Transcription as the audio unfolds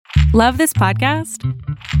Love this podcast?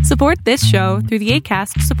 Support this show through the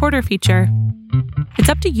Acast supporter feature. It's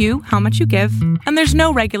up to you how much you give, and there's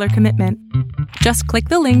no regular commitment. Just click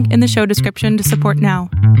the link in the show description to support now.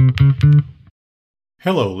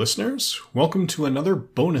 Hello, listeners. Welcome to another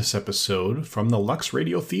bonus episode from the Lux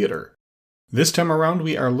Radio Theater. This time around,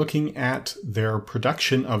 we are looking at their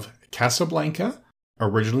production of Casablanca,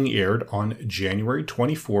 originally aired on January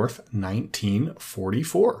 24th,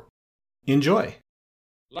 1944. Enjoy.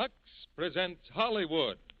 Lux presents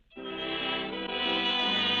Hollywood.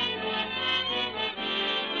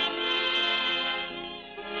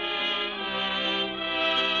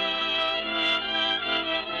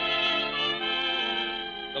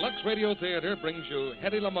 The Lux Radio Theater brings you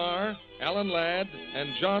Hedy Lamarr, Alan Ladd,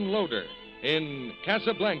 and John Loder in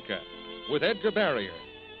Casablanca with Edgar Barrier.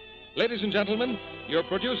 Ladies and gentlemen, your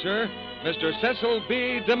producer, Mr. Cecil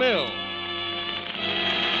B. DeMille.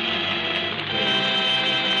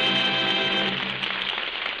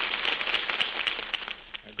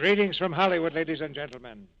 Greetings from Hollywood, ladies and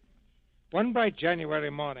gentlemen. One bright January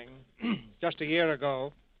morning, just a year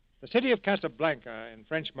ago, the city of Casablanca in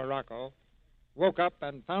French Morocco woke up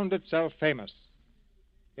and found itself famous.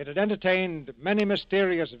 It had entertained many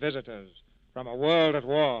mysterious visitors from a world at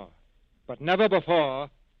war, but never before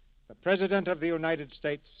the President of the United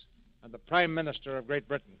States and the Prime Minister of Great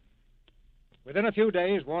Britain. Within a few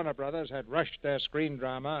days, Warner Brothers had rushed their screen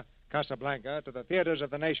drama, Casablanca, to the theaters of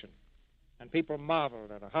the nation, and people marveled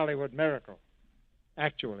at a Hollywood miracle.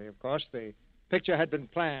 Actually, of course, the picture had been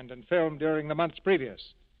planned and filmed during the months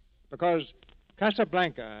previous, because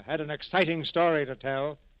Casablanca had an exciting story to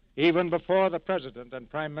tell even before the President and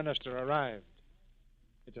Prime Minister arrived.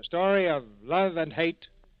 It's a story of love and hate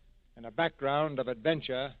and a background of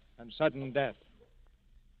adventure and sudden death.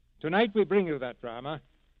 Tonight we bring you that drama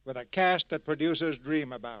with a cast that producers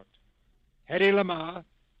dream about. Hedy Lamarr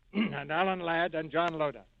and Alan Ladd and John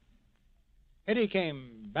Loder. Hedy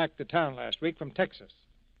came back to town last week from Texas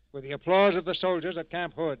with the applause of the soldiers at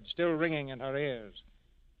Camp Hood still ringing in her ears.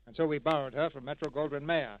 And so we borrowed her from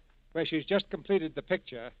Metro-Goldwyn-Mayer, where she's just completed the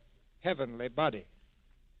picture, Heavenly Body.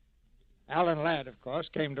 Alan Ladd, of course,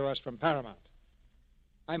 came to us from Paramount.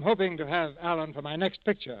 I'm hoping to have Alan for my next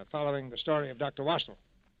picture, following the story of Dr. Wassel.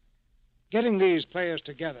 Getting these players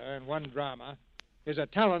together in one drama is a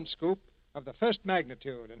talent scoop of the first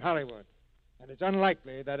magnitude in Hollywood, and it's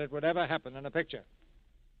unlikely that it would ever happen in a picture,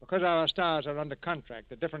 because our stars are under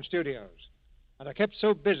contract at different studios and are kept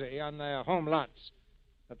so busy on their home lots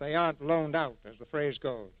that they aren't loaned out, as the phrase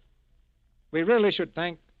goes. We really should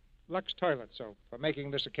thank Lux Toilet Soap for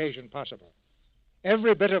making this occasion possible.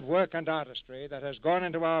 Every bit of work and artistry that has gone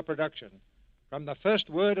into our production, from the first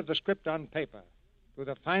word of the script on paper to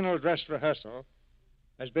the final dress rehearsal,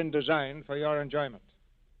 has been designed for your enjoyment.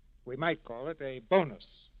 We might call it a bonus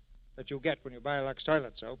that you get when you buy Lux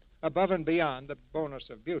Toilet Soap, above and beyond the bonus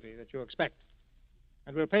of beauty that you expect.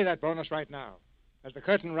 And we'll pay that bonus right now, as the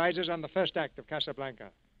curtain rises on the first act of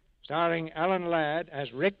Casablanca, starring Alan Ladd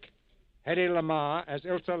as Rick, Hedy Lamarr as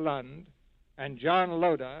Ilsa Lund, and John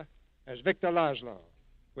Loder as Victor Laszlo,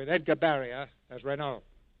 with Edgar Barrier as Renaud.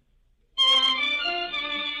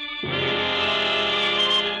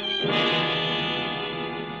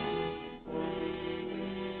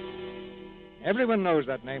 Everyone knows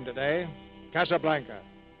that name today, Casablanca.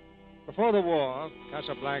 Before the war,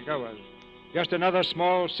 Casablanca was just another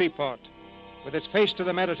small seaport with its face to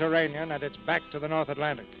the Mediterranean and its back to the North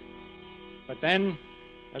Atlantic. But then,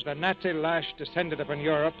 as the Nazi lash descended upon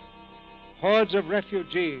Europe, hordes of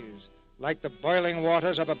refugees, like the boiling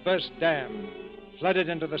waters of a burst dam, flooded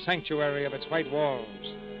into the sanctuary of its white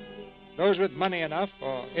walls. Those with money enough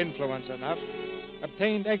or influence enough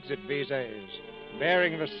obtained exit visas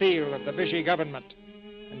bearing the seal of the Vichy government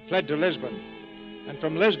and fled to Lisbon, and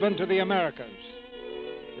from Lisbon to the Americas.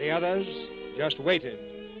 The others just waited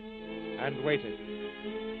and waited.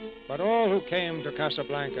 But all who came to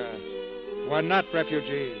Casablanca were not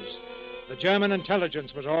refugees. The German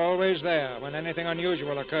intelligence was always there when anything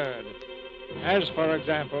unusual occurred, as, for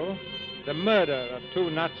example, the murder of 2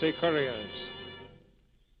 Nazi couriers.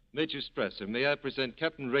 Major Strasser, may I present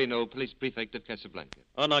Captain Renaud, Police Prefect of Casablanca?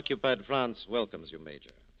 Unoccupied France welcomes you, Major.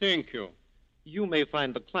 Thank you. You may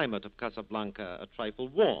find the climate of Casablanca a trifle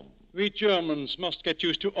warm. We Germans must get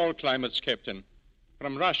used to all climates, Captain,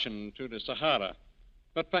 from Russian to the Sahara.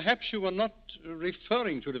 But perhaps you were not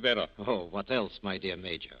referring to the weather. Oh, what else, my dear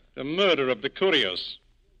Major? The murder of the couriers.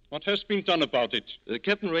 What has been done about it?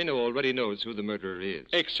 Captain Renaud already knows who the murderer is.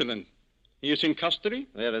 Excellent. He is in custody?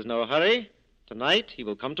 There is no hurry. Tonight, he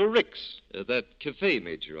will come to Rick's. That cafe,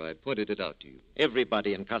 Major, I pointed it out to you.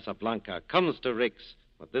 Everybody in Casablanca comes to Rick's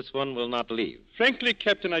But this one will not leave. Frankly,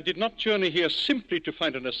 Captain, I did not journey here simply to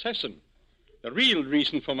find an assassin. The real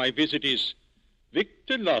reason for my visit is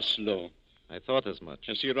Victor Laszlo. I thought as much.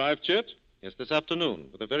 Has he arrived yet? Yes, this afternoon,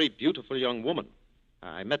 with a very beautiful young woman.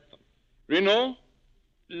 I met them. Renaud,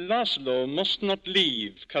 Laszlo must not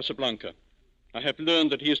leave Casablanca. I have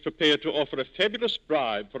learned that he is prepared to offer a fabulous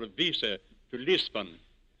bribe for a visa to Lisbon.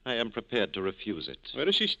 I am prepared to refuse it. Where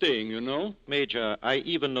is he staying, you know? Major, I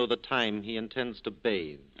even know the time he intends to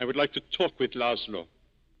bathe. I would like to talk with Laszlo.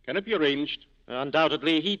 Can it be arranged?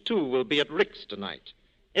 Undoubtedly, he too will be at Rick's tonight.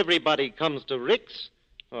 Everybody comes to Rick's.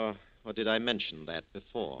 Or did I mention that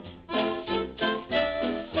before?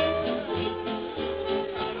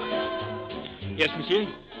 Yes, monsieur?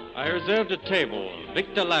 I reserved a table.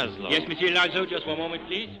 Victor Laszlo. Yes, Monsieur Laszlo, just one moment,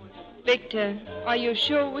 please. Victor, are you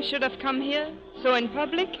sure we should have come here? So in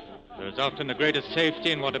public? There's often the greatest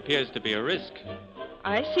safety in what appears to be a risk.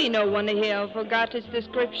 I see no one here of Hogarth's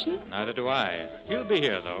description. Neither do I. He'll be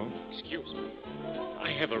here, though. Excuse me. I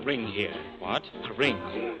have a ring here. What? A ring.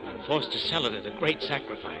 Forced to sell it at a great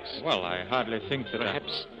sacrifice. Well, I hardly think that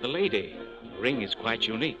Perhaps the lady. The ring is quite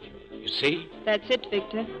unique. You see? That's it,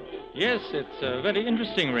 Victor. Yes, it's a very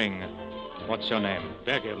interesting ring. What's your name?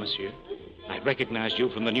 Berger, monsieur. I recognized you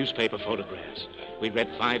from the newspaper photographs. We read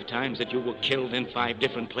 5 times that you were killed in 5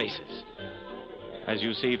 different places. As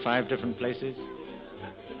you see, 5 different places?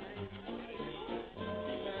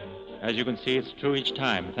 As you can see, it's true each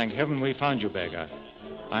time. Thank heaven we found you, Berger.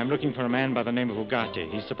 I'm looking for a man by the name of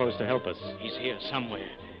Ugarte. He's supposed to help us. He's here somewhere.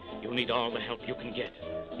 You'll need all the help you can get.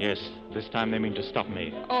 Yes, this time they mean to stop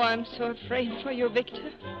me. Oh, I'm so afraid for you,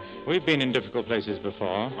 Victor. We've been in difficult places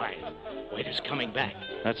before. Quiet. Waiter's coming back.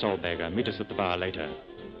 That's all, Berger. Meet us at the bar later.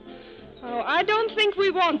 Oh, I don't think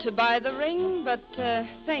we want to buy the ring, but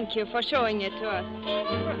thank you for showing it to us.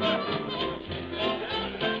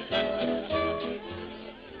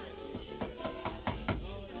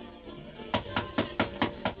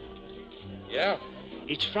 Yeah?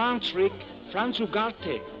 It's Franz, Rick. Franz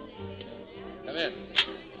Ugarte. Come in.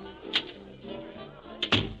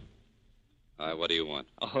 What do you want?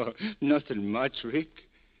 Oh, nothing much, Rick.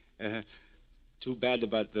 Too bad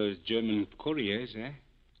about those German couriers, eh?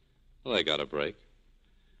 Well, they got a break.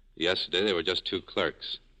 Yesterday, they were just 2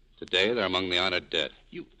 clerks. Today, they're among the honored dead.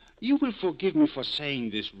 You will forgive me for saying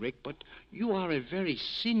this, Rick, but you are a very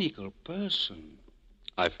cynical person.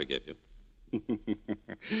 I forgive you.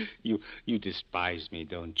 You despise me,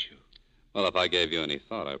 don't you? Well, if I gave you any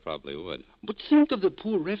thought, I probably would. But think of the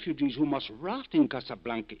poor refugees who must rot in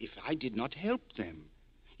Casablanca if I did not help them.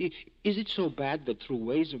 Is it so bad that through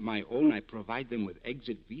ways of my own I provide them with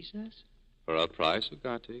exit visas? For a price,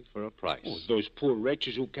 Ugarte, for a price. Oh, those poor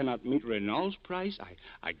wretches who cannot meet Renault's price,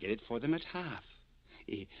 I get it for them at half.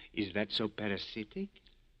 Is that so parasitic?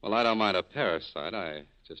 Well, I don't mind a parasite. I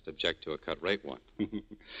just object to a cut-rate one.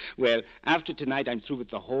 Well, after tonight, I'm through with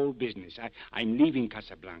the whole business. I'm leaving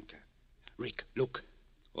Casablanca. Rick, look.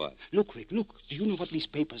 What? Look, Rick, look. Do you know what these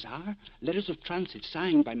papers are? Letters of transit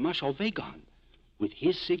signed by Marshal Weygand. With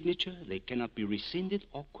his signature, they cannot be rescinded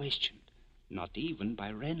or questioned. Not even by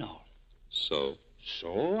Renault. So?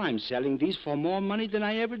 So I'm selling these for more money than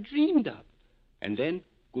I ever dreamed of. And then,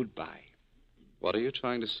 goodbye. What are you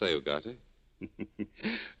trying to say, Ugarte?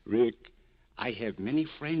 Rick, I have many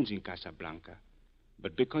friends in Casablanca.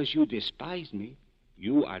 But because you despise me,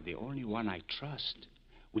 you are the only one I trust.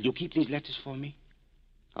 Will you keep these letters for me?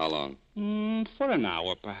 How long? For an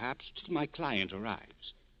hour, perhaps, till my client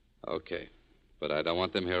arrives. Okay. But I don't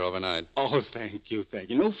want them here overnight. Oh, thank you.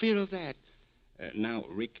 No fear of that. Now,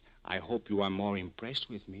 Rick, I hope you are more impressed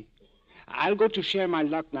with me. I'll go to share my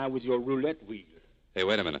luck now with your roulette wheel. Hey,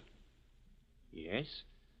 wait a minute. Yes?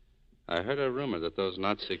 I heard a rumor that those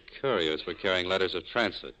Nazi couriers were carrying letters of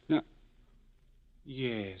transit. No.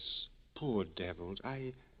 Yes, poor devils.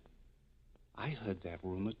 I heard that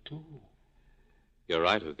rumor, too. You're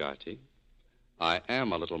right, Ugarte. I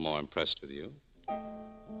am a little more impressed with you.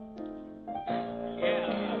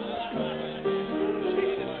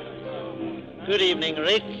 Good evening,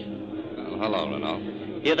 Rick. Well, hello,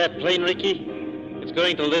 Renault. Hear that plane, Ricky? It's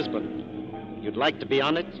going to Lisbon. You'd like to be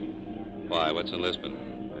on it? Why, what's in Lisbon?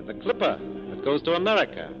 The Clipper that goes to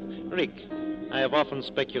America. Rick, I have often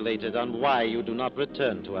speculated on why you do not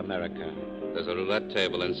return to America. There's a roulette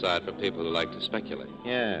table inside for people who like to speculate.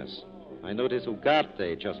 Yes. I noticed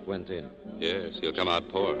Ugarte just went in. Yes, he'll come out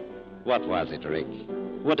poor. What was it, Rick?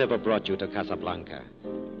 Whatever brought you to Casablanca?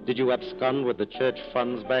 Did you abscond with the church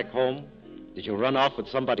funds back home? Did you run off with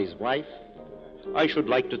somebody's wife? I should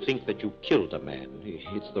like to think that you killed a man.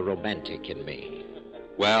 It's the romantic in me.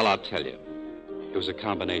 Well, I'll tell you. It was a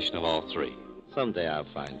combination of all 3. Someday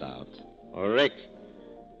I'll find out. Oh, Rick,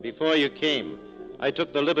 Before you came, I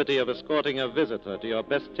took the liberty of escorting a visitor to your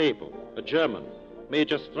best table, a German,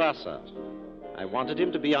 Major Strasser. I wanted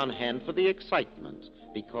him to be on hand for the excitement,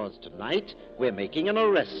 because tonight we're making an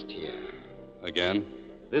arrest here. Again?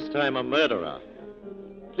 This time a murderer.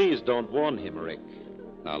 Please don't warn him, Rick.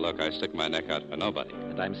 Now, look, I stick my neck out for nobody.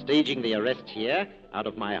 And I'm staging the arrest here out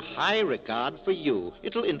of my high regard for you.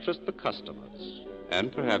 It'll interest the customers.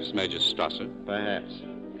 And perhaps Major Strasser. Perhaps.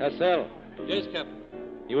 Cassell. Yes, Captain.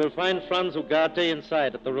 You will find Franz Ugarte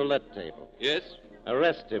inside at the roulette table. Yes?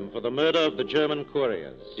 Arrest him for the murder of the German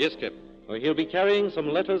couriers. Yes, Captain. Or he'll be carrying some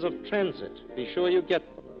letters of transit. Be sure you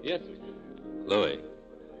get them. Yes. Louis,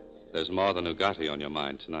 there's more than Ugarte on your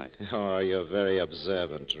mind tonight. Oh, you're very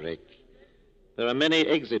observant, Rick. There are many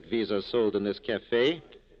exit visas sold in this cafe,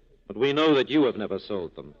 but we know that you have never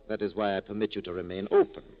sold them. That is why I permit you to remain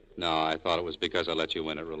open. No, I thought it was because I let you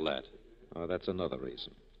win at roulette. Oh, that's another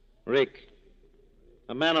reason. Rick,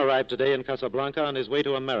 a man arrived today in Casablanca on his way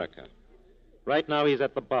to America. Right now he's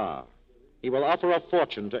at the bar. He will offer a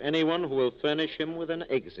fortune to anyone who will furnish him with an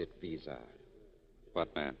exit visa.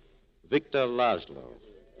 What man? Victor Laszlo.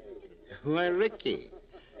 Why, Ricky,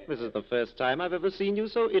 this is the first time I've ever seen you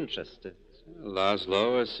so interested.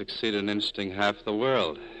 Laszlo has succeeded in interesting half the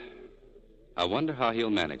world. I wonder how he'll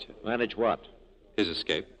manage it. Manage what? His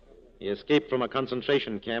escape. He escaped from a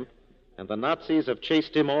concentration camp, and the Nazis have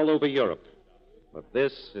chased him all over Europe. But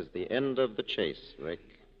this is the end of the chase, Rick.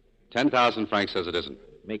 10,000 francs says it isn't.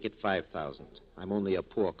 Make it 5,000. I'm only a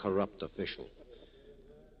poor, corrupt official.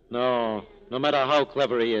 No matter how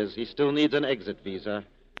clever he is, he still needs an exit visa.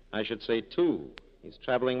 I should say 2. He's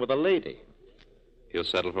traveling with a lady. He'll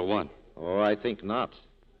settle for 1. Oh, I think not.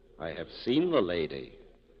 I have seen the lady.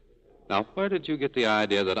 Now, where did you get the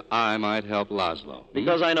idea that I might help Laszlo?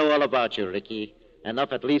 Because I know all about you, Ricky.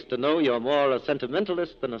 Enough at least to know you're more a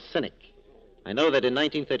sentimentalist than a cynic. I know that in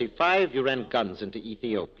 1935 you ran guns into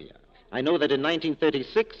Ethiopia. I know that in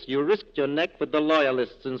 1936 you risked your neck with the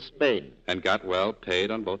loyalists in Spain. And got well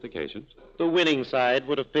paid on both occasions? The winning side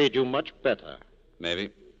would have paid you much better.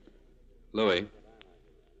 Maybe. Louis,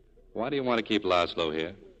 why do you want to keep Laszlo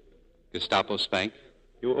here? Gestapo spank?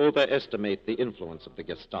 You overestimate the influence of the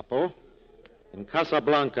Gestapo. In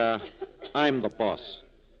Casablanca, I'm the boss.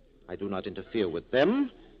 I do not interfere with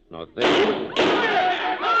them, nor they.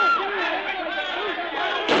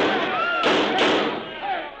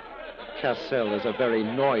 Cassell is a very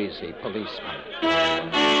noisy policeman.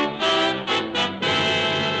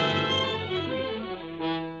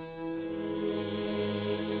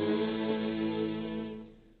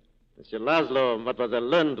 Monsieur Laszlo, Mademoiselle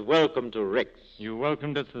Lund, welcome to Rick's. You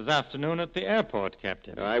welcomed us this afternoon at the airport,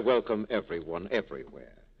 Captain. I welcome everyone,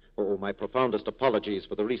 everywhere. Oh, my profoundest apologies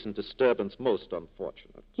for the recent disturbance. Most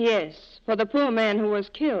unfortunate. Yes, for the poor man who was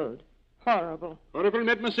killed. Horrible. Horrible,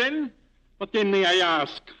 mademoiselle? But then may I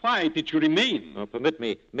ask, why did you remain? Oh, permit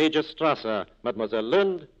me. Major Strasser, Mademoiselle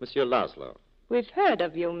Lund, Monsieur Laszlo. We've heard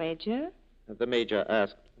of you, Major. The Major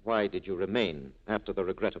asked, why did you remain after the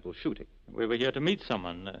regrettable shooting? We were here to meet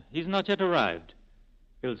someone. He's not yet arrived.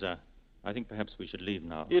 Ilza, I think perhaps we should leave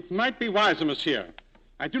now. It might be wiser, monsieur.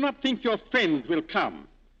 I do not think your friend will come.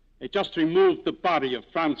 They just removed the body of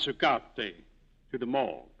Franz Ugarte to the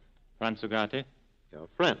morgue. Franz Ugarte? Your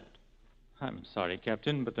friend. I'm sorry,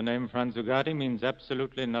 Captain, but the name Franz Ugarte means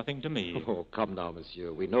absolutely nothing to me. Oh, come now,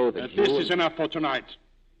 monsieur. We know that This is enough for tonight.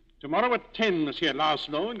 Tomorrow at 10, Monsieur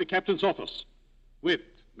Laszlo, in the captain's office, with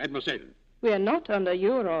Mademoiselle. We are not under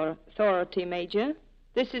your authority, Major.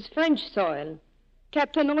 This is French soil.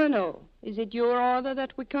 Captain Renault, is it your order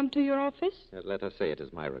that we come to your office? Let us say it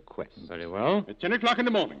is my request. Very well. At 10 o'clock in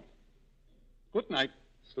the morning. Good night.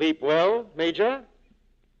 Sleep well, Major?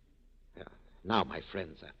 Now, my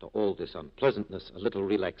friends, after all this unpleasantness, a little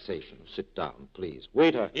relaxation. Sit down, please.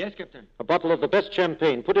 Waiter. Yes, Captain. A bottle of the best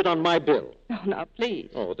champagne. Put it on my bill. Oh, now,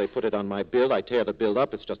 please. Oh, they put it on my bill. I tear the bill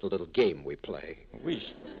up. It's just a little game we play.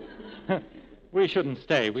 We shouldn't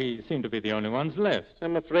stay. We seem to be the only ones left.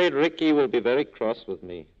 I'm afraid Ricky will be very cross with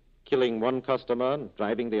me. Killing one customer and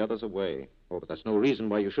driving the others away. Oh, but that's no reason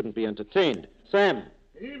why you shouldn't be entertained. Sam.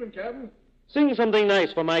 Evening, Captain. Sing something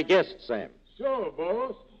nice for my guest, Sam. Sure,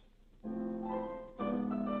 boss.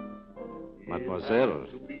 Mademoiselle,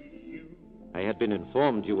 I had been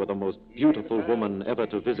informed you were the most beautiful woman ever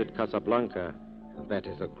to visit Casablanca. That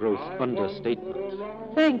is a gross understatement.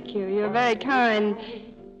 Thank you. You're very kind.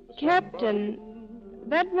 Captain,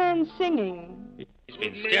 that man's singing. He's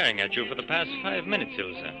been staring at you for the past 5 minutes,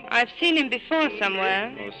 Ilza. I've seen him before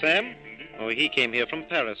somewhere. Oh, Sam? Oh, he came here from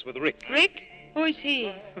Paris with Rick. Rick? Who is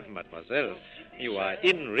he? Mademoiselle, you are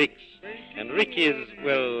in Rick's. And Rick is,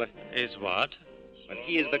 well... Is what? Well,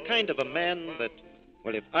 he is the kind of a man that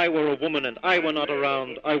Well, if I were a woman and I were not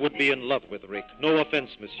around, I would be in love with Rick. No offense,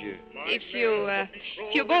 monsieur. If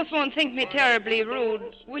you both won't think me terribly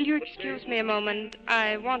rude, will you excuse me a moment?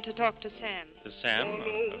 I want to talk to Sam. To Sam?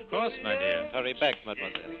 Of course, my dear. Hurry back,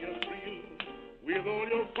 mademoiselle. With all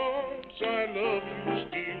your faults, I love you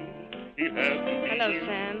still. It has to be Hello, you.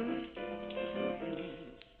 Sam.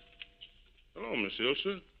 Hello, Miss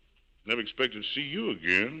Ilsa. Never expected to see you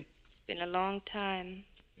again. Been a long time.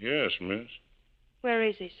 Yes, miss. Where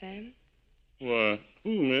is he, Sam? Why,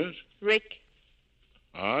 who, miss? Rick.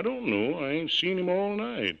 I don't know. I ain't seen him all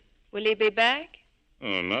night. Will he be back?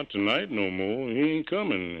 Not tonight no more. He ain't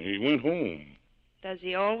coming. He went home. Does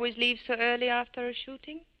he always leave so early after a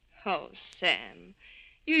shooting? Oh, Sam,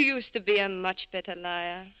 you used to be a much better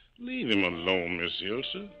liar. Leave him alone, Miss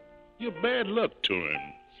Ilsa. You're bad luck to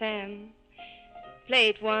him. Sam, play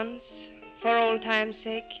it once, for old time's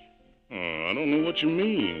sake. Oh, I don't know what you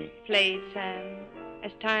mean. Play it, Sam,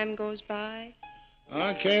 as time goes by.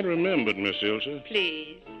 I can't remember it, Miss Ilsa.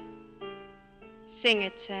 Please. Sing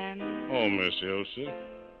it, Sam. Oh, Miss Ilsa.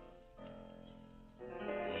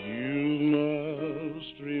 You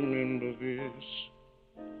must remember this.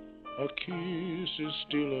 A kiss is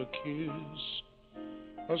still a kiss.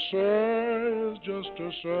 A sigh is just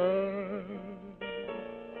a sigh.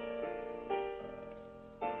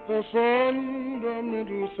 The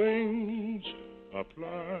fundamental things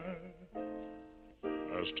apply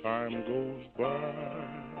as time goes by.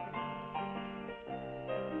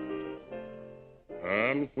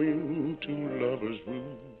 And when two lovers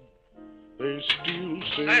woo, they still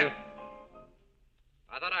say... Sam!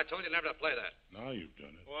 I thought I told you never to play that. Now you've done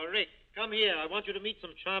it. Well, Rick, come here. I want you to meet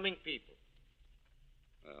some charming people.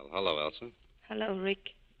 Well, hello, Elsa. Hello,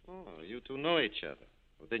 Rick. Oh, you two know each other.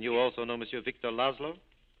 Well, then you also know Monsieur Victor Laszlo?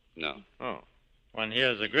 No. Oh. One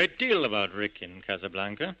hears a great deal about Rick in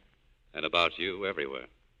Casablanca. And about you everywhere.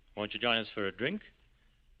 Won't you join us for a drink?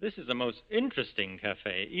 This is a most interesting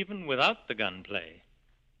cafe, even without the gunplay.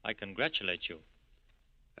 I congratulate you.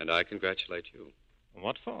 And I congratulate you.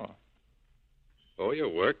 What for? For your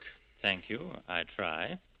work. Thank you. I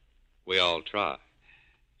try. We all try.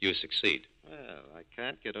 You succeed. Well, I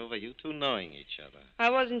can't get over you two knowing each other. I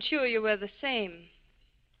wasn't sure you were the same.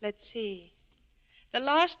 Let's see. The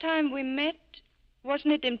last time we met,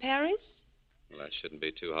 wasn't it in Paris? Well, that shouldn't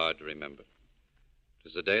be too hard to remember. It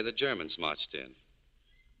was the day the Germans marched in.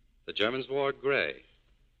 The Germans wore gray.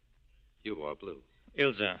 You wore blue.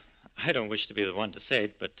 Ilsa, I don't wish to be the one to say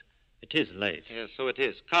it, but it is late. Yes, so it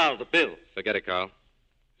is. Carl, the bill. Forget it, Carl.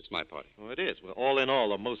 It's my party. Oh, it is. Well, all in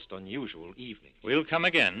all, a most unusual evening. We'll come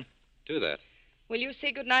again. Do that. Will you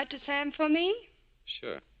say goodnight to Sam for me?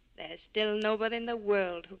 Sure. There's still nobody in the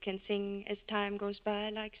world who can sing as time goes by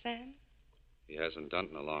like Sam. He hasn't done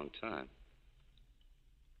it in a long time.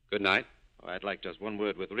 Good night. Oh, I'd like just one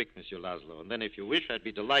word with Rick, Monsieur Laszlo, and then if you wish, I'd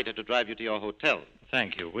be delighted to drive you to your hotel.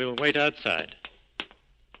 Thank you. We'll wait outside.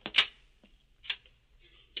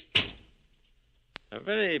 A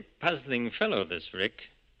very puzzling fellow, this Rick.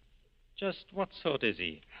 Just what sort is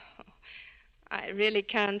he? Oh, I really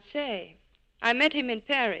can't say. I met him in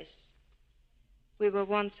Paris. We were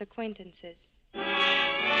once acquaintances. In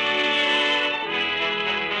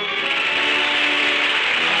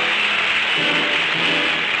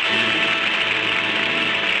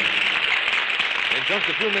just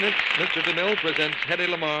a few minutes, Mr. DeMille presents Hedy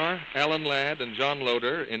Lamarr, Alan Ladd, and John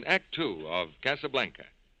Loder in Act Two of Casablanca.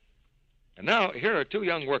 And now, here are two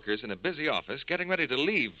young workers in a busy office getting ready to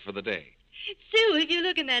leave for the day. Sue, if you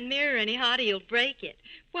look in that mirror any harder, you'll break it.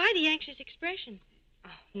 Why the anxious expression? Oh,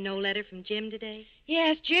 no letter from Jim today?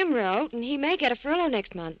 Yes, Jim wrote, and he may get a furlough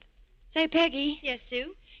next month. Say, Peggy. Yes,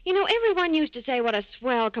 Sue? You know, everyone used to say what a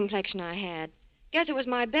swell complexion I had. Guess it was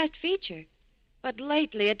my best feature. But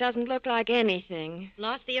lately, it doesn't look like anything.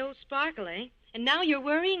 Lost the old sparkle, eh? And now you're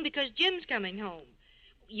worrying because Jim's coming home.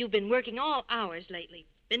 You've been working all hours lately.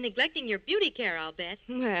 Been neglecting your beauty care, I'll bet.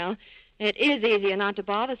 Well, it is easier not to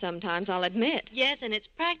bother sometimes, I'll admit. Yes, and it's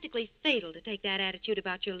practically fatal to take that attitude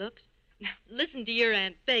about your looks. Now, listen to your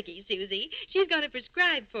Aunt Peggy, Susie. She's going to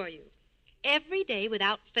prescribe for you. Every day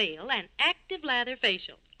without fail, an active lather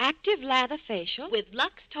facial. Active lather facial? With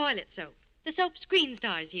Lux toilet soap. The soap screen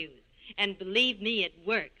stars use. And believe me, it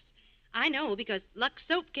works. I know because Lux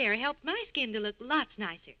Soap Care helped my skin to look lots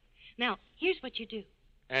nicer. Now, here's what you do.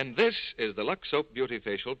 And this is the Lux Soap Beauty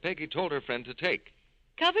Facial Peggy told her friend to take.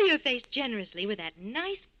 Cover your face generously with that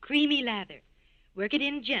nice, creamy lather. Work it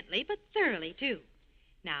in gently, but thoroughly, too.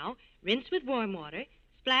 Now, rinse with warm water,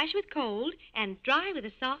 splash with cold, and dry with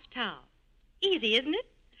a soft towel. Easy, isn't it?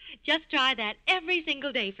 Just try that every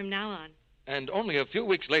single day from now on. And only a few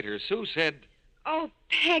weeks later, Sue said, Oh,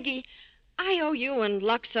 Peggy, I owe you and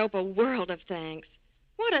Lux Soap a world of thanks.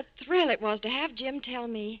 What a thrill it was to have Jim tell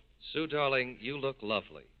me. Sue, darling, you look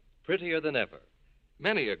lovely, prettier than ever.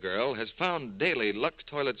 Many a girl has found daily Lux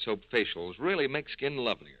Toilet Soap facials really make skin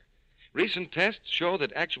lovelier. Recent tests show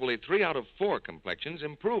that actually 3 out of 4 complexions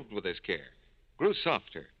improved with this care, grew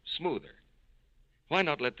softer, smoother. Why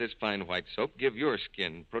not let this fine white soap give your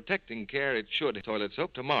skin protecting care it should toilet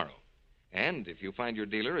soap tomorrow? And if you find your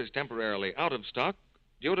dealer is temporarily out of stock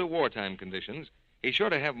due to wartime conditions, he's sure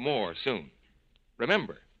to have more soon.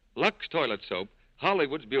 Remember, Lux Toilet Soap,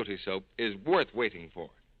 Hollywood's beauty soap, is worth waiting for.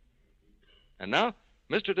 And now,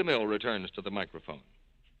 Mr. DeMille returns to the microphone.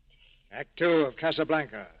 Act 2 of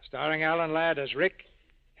Casablanca, starring Alan Ladd as Rick,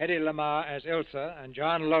 Hedy Lamarr as Ilsa, and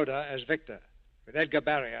John Loder as Victor, with Edgar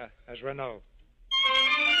Barrier as Renault.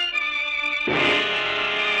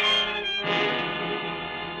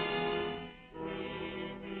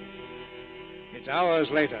 It's hours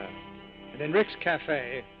later, and in Rick's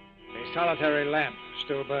cafe, a solitary lamp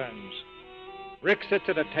still burns. Rick sits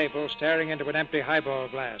at a table staring into an empty highball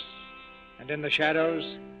glass, and in the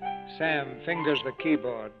shadows, Sam fingers the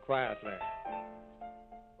keyboard quietly.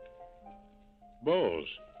 Boss,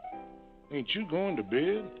 ain't you going to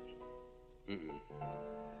bed?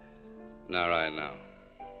 Not right now.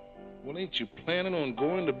 Well, ain't you planning on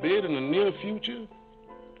going to bed in the near future?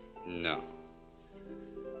 No.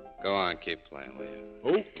 Go on, keep playing, will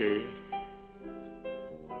you? Okay.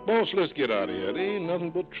 Boss, let's get out of here. There ain't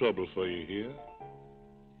nothing but trouble for you here.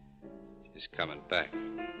 She's coming back.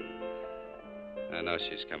 I know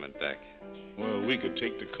she's coming back. Well, we could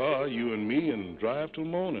take the car, you and me, and drive till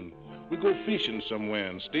morning. We go fishing somewhere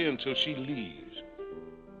and stay until she leaves.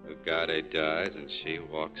 Ugarte dies and she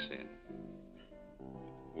walks in.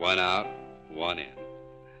 1 out, 1 in.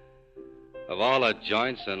 Of all the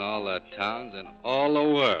joints in all the towns in all the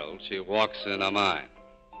world, she walks into mine.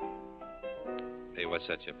 Hey, what's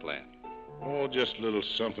that you're playing? Oh, just a little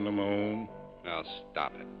something of my own. Now,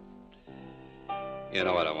 stop it. You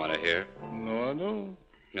know what I want to hear. No, I don't.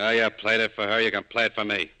 No, you played it for her. You can play it for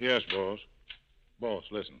me. Yes, boss. Boss,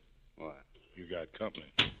 listen. What? You got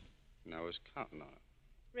company. I was counting on it.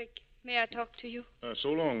 Rick, may I talk to you? So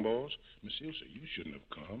long, boss. Miss Ilsa, you shouldn't have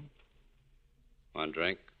come. Want a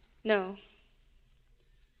drink? No,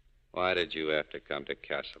 Why did you have to come to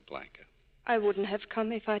Casablanca? I wouldn't have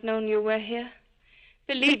come if I'd known you were here.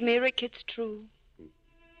 Believe me, Rick, it's true.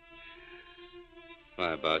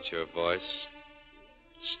 Why, about your voice?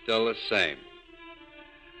 Still the same.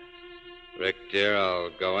 Rick, dear, I'll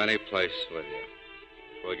go any place with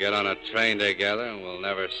you. We'll get on a train together and we'll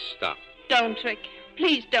never stop. Don't, Rick.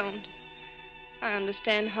 Please don't. I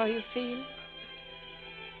understand how you feel.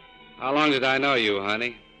 How long did I know you,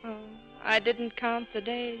 honey? Oh, I didn't count the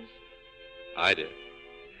days. I did.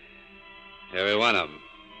 Every one of them.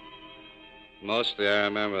 Mostly I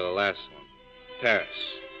remember the last one. Paris.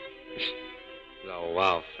 The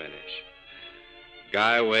wow finish.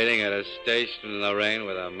 Guy waiting at a station in the rain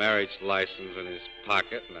with a marriage license in his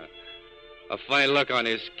pocket and a funny look on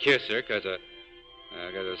his kisser because a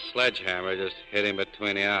sledgehammer just hit him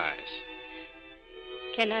between the eyes.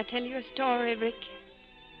 Can I tell you a story, Rick?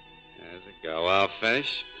 There's a go. Wow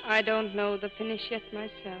finish? I don't know the finish yet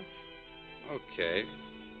myself. Okay.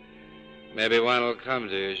 Maybe one will come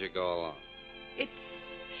to you as you go along.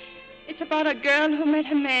 It's about a girl who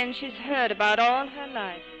met a man she's heard about all her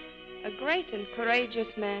life. A great and courageous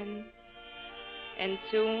man. And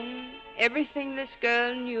soon, everything this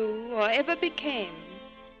girl knew or ever became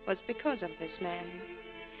was because of this man.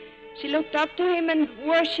 She looked up to him and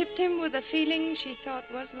worshipped him with a feeling she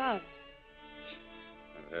thought was love.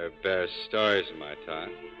 I've heard better stories in my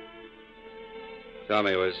time. Tell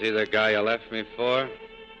me, was he the guy you left me for?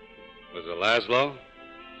 Was it Laszlo?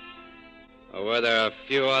 Or were there a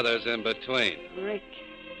few others in between? Rick.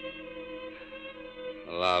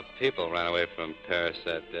 A lot of people ran away from Paris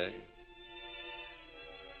that day.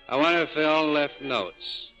 I wonder if they all left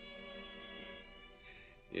notes.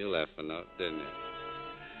 You left a note, didn't you?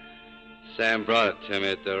 Sam brought it to me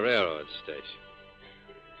at the railroad station.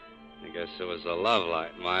 I guess it was the love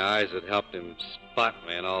light in my eyes that helped him spot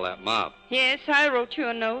me and all that mob. Yes, I wrote you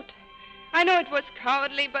a note. I know it was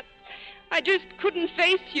cowardly, but I just couldn't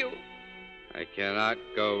face you. I cannot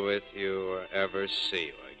go with you or ever see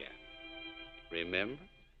you again. Remember?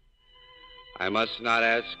 I must not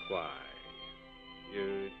ask why.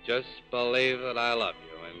 You just believe that I love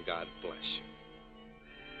you, and God bless you.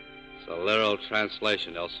 It's a literal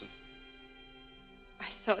translation, Elsa. I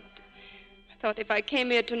thought if I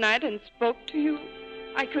came here tonight and spoke to you,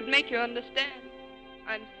 I could make you understand.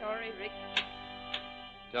 I'm sorry, Rick.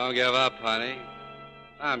 Don't give up, honey.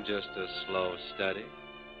 I'm just a slow study.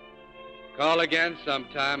 Call again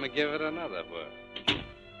sometime and give it another whirl.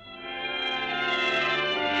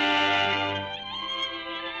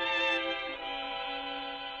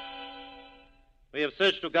 We have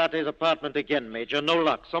searched Ugate's apartment again, Major. No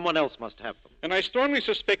luck. Someone else must have them. And I strongly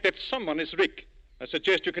suspect that someone is Rick. I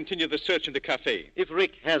suggest you continue the search in the cafe. If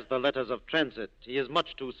Rick has the letters of transit, he is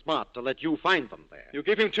much too smart to let you find them there. You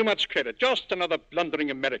give him too much credit. Just another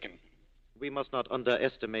blundering American. We must not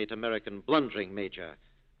underestimate American blundering, Major.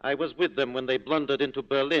 I was with them when they blundered into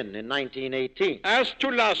Berlin in 1918. As to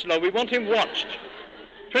Laszlo, we want him watched.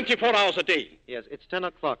 24 hours a day. Yes, it's 10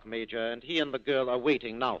 o'clock, Major, and he and the girl are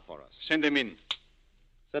waiting now for us. Send them in.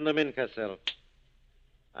 Send them in, Cassell.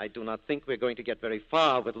 I do not think we're going to get very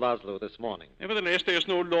far with Laszlo this morning. Nevertheless, there's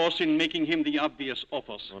no loss in making him the obvious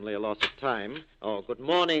offers. Only a loss of time. Oh, good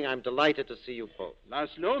morning. I'm delighted to see you both.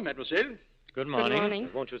 Laszlo, mademoiselle. Good morning. Good morning.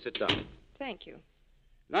 Won't you sit down? Thank you.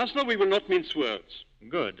 Laszlo, we will not mince words.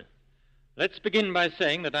 Good. Let's begin by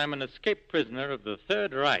saying that I'm an escaped prisoner of the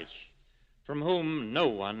Third Reich, from whom no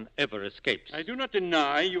one ever escapes. I do not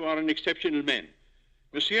deny you are an exceptional man.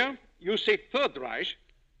 Monsieur, you say Third Reich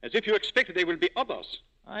as if you expect there will be others.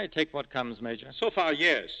 I take what comes, Major. So far,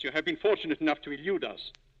 yes. You have been fortunate enough to elude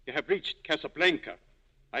us. You have reached Casablanca.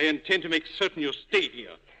 I intend to make certain you stay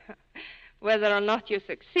here. Whether or not you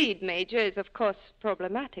succeed, Major, is of course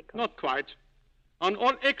problematical. Not quite. On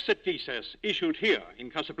all exit visas issued here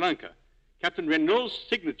in Casablanca, Captain Renault's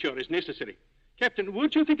signature is necessary. Captain,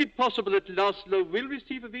 would you think it possible that Laszlo will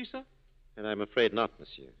receive a visa? And I'm afraid not,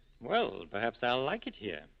 monsieur. Well, perhaps I'll like it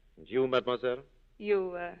here. And you, mademoiselle?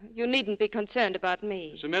 You needn't be concerned about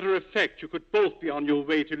me. As a matter of fact, you could both be on your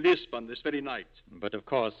way to Lisbon this very night. But, of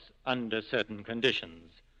course, under certain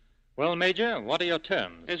conditions. Well, Major, what are your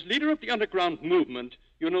terms? As leader of the underground movement,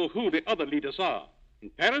 you know who the other leaders are.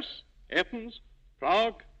 In Paris, Athens,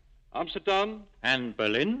 Prague, Amsterdam. And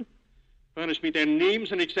Berlin? Furnish me their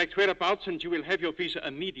names and exact whereabouts, and you will have your visa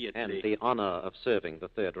immediately. And the honor of serving the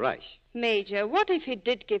Third Reich. Major, what if he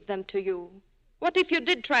did give them to you? What if you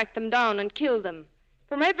did track them down and kill them?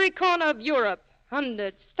 From every corner of Europe,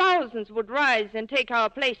 hundreds, thousands would rise and take our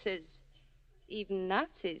places. Even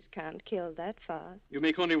Nazis can't kill that fast. You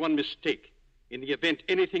make only one mistake. In the event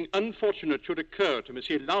anything unfortunate should occur to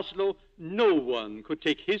Monsieur Laszlo, no one could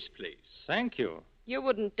take his place. Thank you. You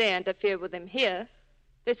wouldn't dare interfere with him here.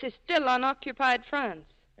 This is still unoccupied France.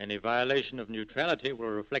 Any violation of neutrality will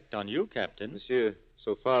reflect on you, Captain. Monsieur,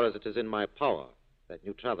 so far as it is in my power, that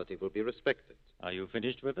neutrality will be respected. Are you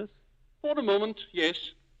finished with us? For the moment, yes.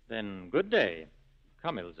 Then good day.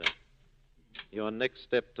 Come, Ilse. Your next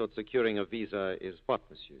step toward securing a visa is what,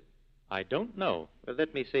 monsieur? I don't know. Well,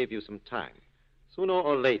 let me save you some time. Sooner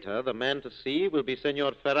or later, the man to see will be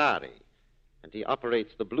Senor Ferrari, and he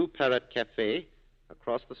operates the Blue Parrot Cafe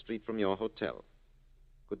across the street from your hotel.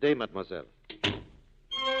 Good day, mademoiselle.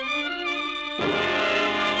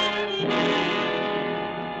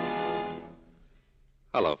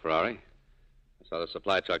 Hello, Ferrari. I saw the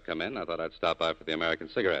supply truck come in. I thought I'd stop by for the American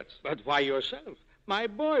cigarettes. But why yourself? My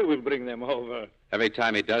boy will bring them over. Every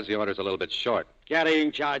time he does, the order's a little bit short.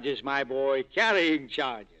 Carrying charges, my boy, carrying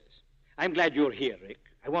charges. I'm glad you're here, Rick.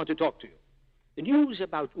 I want to talk to you. The news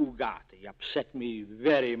about Ugarte upset me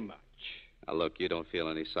very much. Now, look, you don't feel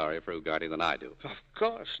any sorrier for Ugarte than I do. Of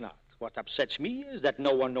course not. What upsets me is that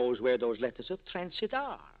no one knows where those letters of transit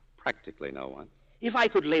are. Practically no one. If I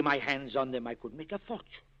could lay my hands on them, I could make a fortune.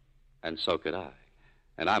 And so could I.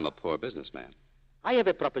 And I'm a poor businessman. I have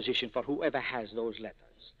a proposition for whoever has those letters.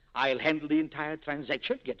 I'll handle the entire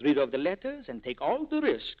transaction, get rid of the letters, and take all the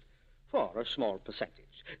risk for a small percentage.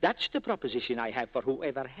 That's the proposition I have for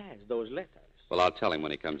whoever has those letters. Well, I'll tell him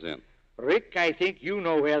when he comes in. Rick, I think you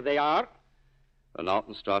know where they are. Renault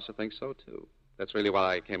and Strasser think so, too. That's really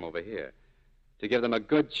why I came over here. To give them a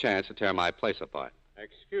good chance to tear my place apart.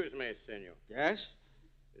 Excuse me, senor. Yes?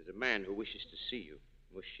 There's a man who wishes to see you.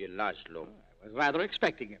 Monsieur Laszlo. I was rather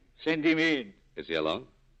expecting him. Send him in. Is he alone?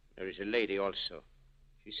 There is a lady also.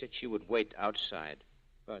 She said she would wait outside.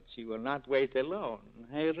 But she will not wait alone,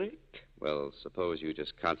 hey, Rick? Well, suppose you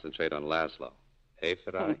just concentrate on Laszlo. Eh,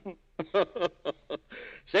 Ferrari?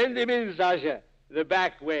 Send him in, Sasha. The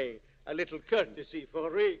back way. A little courtesy for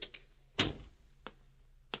Rick.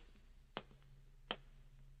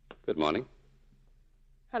 Good morning.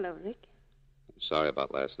 Hello, Rick. I'm sorry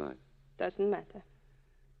about last night. Doesn't matter.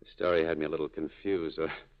 The story had me a little confused,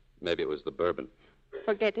 or maybe it was the bourbon.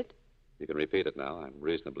 Forget it. You can repeat it now. I'm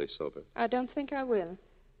reasonably sober. I don't think I will.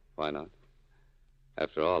 Why not?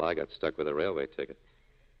 After all, I got stuck with a railway ticket.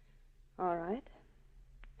 All right.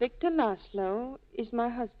 Victor Laszlo is my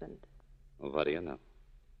husband. Well, what do you know?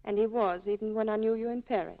 And he was, even when I knew you in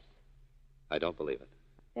Paris. I don't believe it.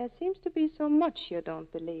 There seems to be so much you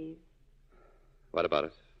don't believe. What about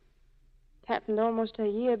it? It happened almost a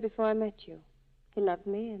year before I met you. He loved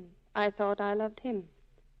me, and I thought I loved him.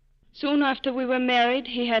 Soon after we were married,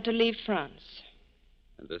 he had to leave France.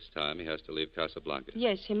 And this time he has to leave Casablanca.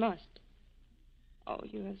 Yes, he must. Oh,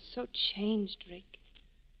 you are so changed, Rick.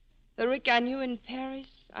 The Rick I knew in Paris,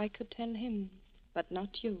 I could tell him, but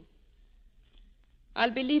not you.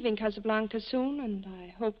 I'll be leaving Casablanca soon, and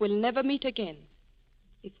I hope we'll never meet again.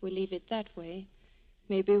 If we leave it that way,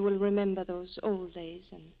 maybe we'll remember those old days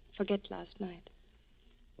and forget last night.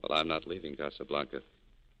 Well, I'm not leaving Casablanca.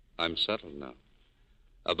 I'm settled now.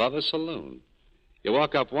 Above a saloon. You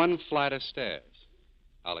walk up one flight of stairs.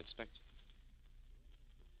 I'll expect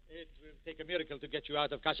you. It will take a miracle to get you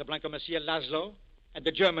out of Casablanca, Monsieur Laszlo. And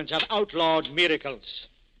the Germans have outlawed miracles.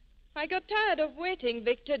 I got tired of waiting,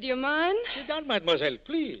 Victor. Do you mind? Sit down, mademoiselle,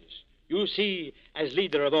 please. You see, as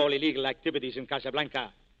leader of all illegal activities in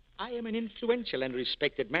Casablanca, I am an influential and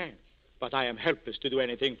respected man. But I am helpless to do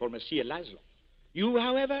anything for Monsieur Laszlo. You,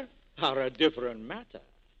 however, are a different matter.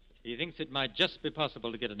 He thinks it might just be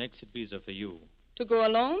possible to get an exit visa for you. To go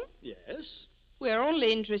alone? Yes. We're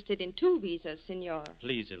only interested in 2 visas, senor.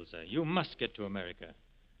 Please, Ilsa, you must get to America.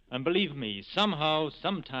 And believe me, somehow,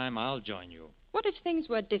 sometime, I'll join you. What if things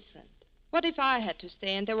were different? What if I had to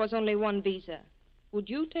stay and there was only 1 visa? Would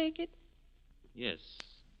you take it? Yes,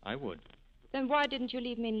 I would. Then why didn't you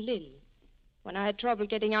leave me in Lille? When I had trouble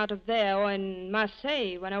getting out of there, or in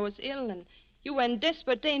Marseille when I was ill, and you were in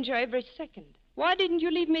desperate danger every second. Why didn't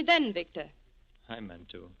you leave me then, Victor? I meant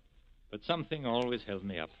to. But something always held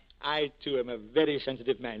me up. I, too, am a very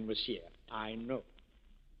sensitive man, monsieur. I know.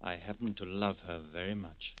 I happen to love her very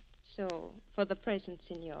much. So, for the present,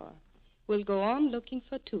 senor, we'll go on looking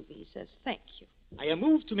for 2 visas. Thank you. I am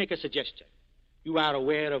moved to make a suggestion. You are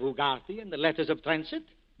aware of Ugarte and the letters of transit?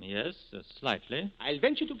 Yes, slightly. I'll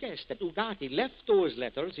venture to guess that Ugarte left those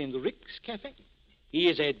letters in Rick's cafe. He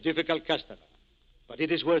is a difficult customer, but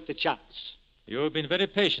it is worth the chance. You have been very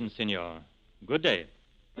patient, senor. Good day.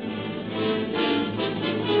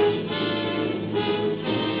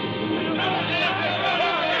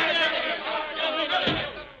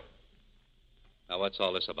 Now, what's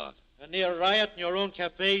all this about? A near riot in your own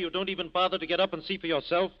cafe. You don't even bother to get up and see for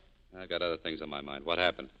yourself. I've got other things on my mind. What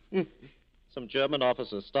happened? Some German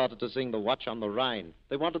officers started to sing the Watch on the Rhine.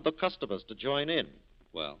 They wanted the customers to join in.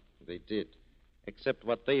 Well? They did. Except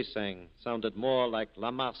what they sang sounded more like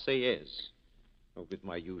La Marseillaise. Oh, with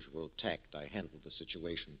my usual tact, I handled the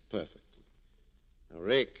situation perfectly. Now,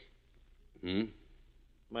 Rick.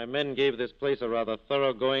 My men gave this place a rather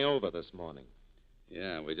thorough going over this morning.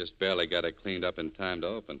 Yeah, we just barely got it cleaned up in time to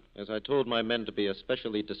open. As I told my men to be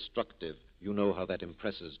especially destructive, you know how that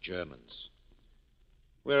impresses Germans.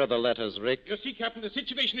 Where are the letters, Rick? You see, Captain, the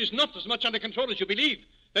situation is not as much under control as you believe.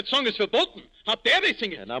 That song is verboten. How dare they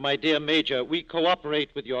sing it? Now, my dear Major, we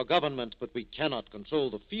cooperate with your government, but we cannot control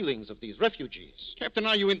the feelings of these refugees. Captain,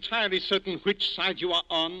 are you entirely certain which side you are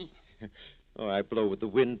on? Oh, I blow with the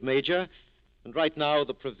wind, Major. And right now,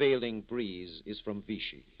 the prevailing breeze is from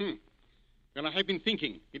Vichy. Well, I have been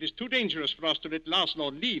thinking. It is too dangerous for us to let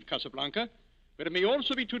Laszlo leave Casablanca, but it may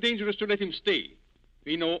also be too dangerous to let him stay.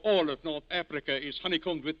 We know all of North Africa is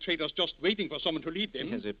honeycombed with traitors just waiting for someone to lead them.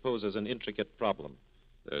 Yes, it poses an intricate problem.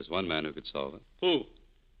 There's one man who could solve it. Who?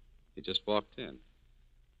 He just walked in.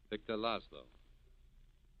 Victor Laszlo.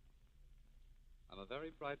 I'm a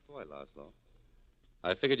very bright boy, Laszlo.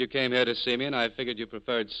 I figured you came here to see me, and I figured you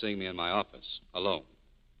preferred seeing me in my office, alone.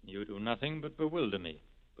 You do nothing but bewilder me.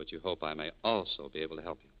 But you hope I may also be able to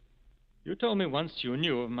help you. You told me once you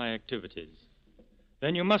knew of my activities.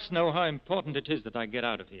 Then you must know how important it is that I get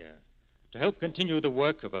out of here to help continue the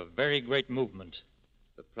work of a very great movement.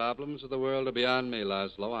 The problems of the world are beyond me,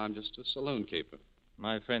 Laszlo. I'm just a saloon keeper.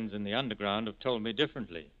 My friends in the underground have told me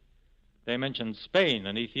differently. They mentioned Spain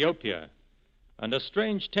and Ethiopia, and a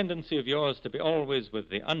strange tendency of yours to be always with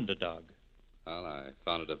the underdog. Well, I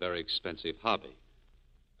found it a very expensive hobby.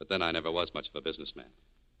 But then I never was much of a businessman.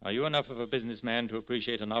 Are you enough of a businessman to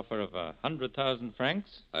appreciate an offer of 100,000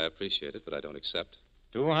 francs? I appreciate it, but I don't accept.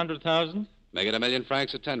 200,000? Make it 1,000,000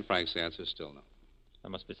 francs or 10 francs. The answer is still no. There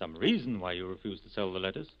must be some reason why you refuse to sell the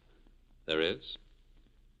letters. There is.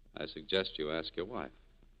 I suggest you ask your wife.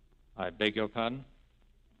 I beg your pardon?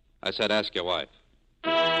 I said ask your wife.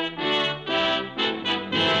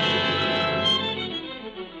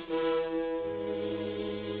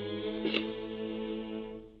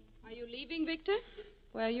 Victor?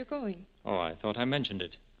 Where are you going? Oh, I thought I mentioned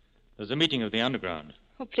it. There's a meeting of the underground.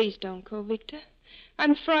 Oh, please don't go, Victor.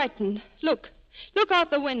 I'm frightened. Look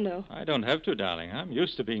out the window. I don't have to, darling. I'm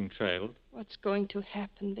used to being trailed. What's going to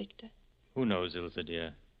happen, Victor? Who knows, Ilsa,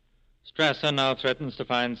 dear? Strasser now threatens to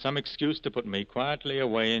find some excuse to put me quietly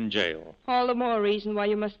away in jail. All the more reason why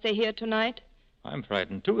you must stay here tonight. I'm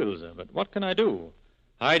frightened too, Ilse, but what can I do?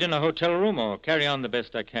 Hide in a hotel room or carry on the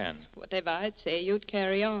best I can? Whatever I'd say, you'd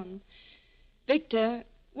carry on. Victor,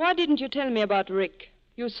 why didn't you tell me about Rick?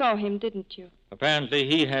 You saw him, didn't you? Apparently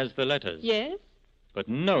he has the letters. Yes? But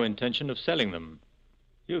no intention of selling them.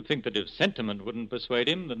 You'd think that if sentiment wouldn't persuade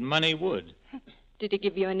him, that money would. Did he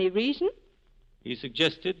give you any reason? He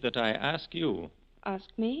suggested that I ask you. Ask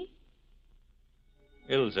me?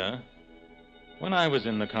 Ilse, when I was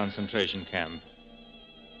in the concentration camp,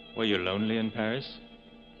 were you lonely in Paris?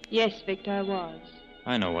 Yes, Victor, I was.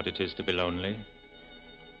 I know what it is to be lonely.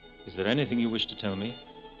 Is there anything you wish to tell me?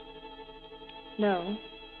 No.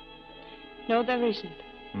 No, there isn't.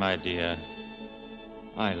 My dear,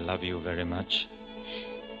 I love you very much.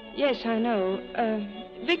 Yes, I know.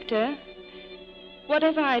 Victor,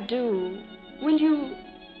 whatever I do, will you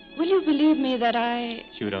believe me that I...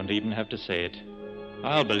 You don't even have to say it.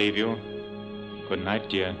 I'll believe you. Good night,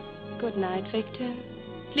 dear. Good night, Victor.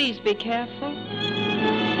 Please be careful.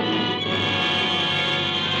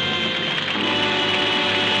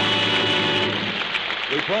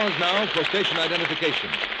 We pause now for station identification.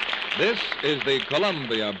 This is the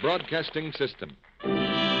Columbia Broadcasting System.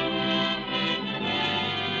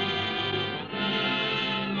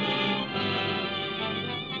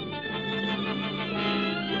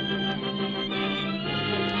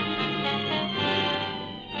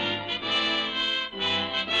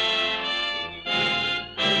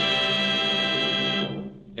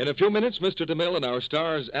 In a few minutes, Mr. DeMille and our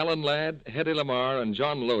stars Alan Ladd, Hedy Lamarr, and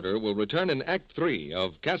John Loder will return in Act 3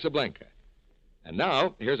 of Casablanca. And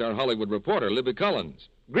now, here's our Hollywood reporter, Libby Collins.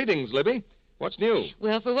 Greetings, Libby. What's new?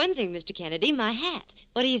 Well, for one thing, Mr. Kennedy, my hat.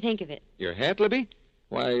 What do you think of it? Your hat, Libby?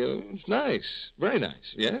 Why, it's nice. Very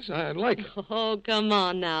nice. Yes, I like it. Oh, come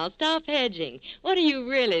on now. Stop hedging. What do you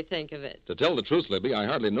really think of it? To tell the truth, Libby, I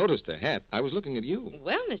hardly noticed the hat. I was looking at you.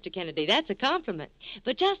 Well, Mr. Kennedy, that's a compliment.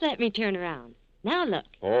 But just let me turn around. Now look.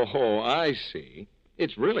 Oh, I see.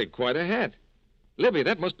 It's really quite a hat. Libby,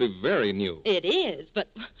 that must be very new. It is, but,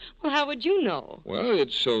 well, how would you know? Well,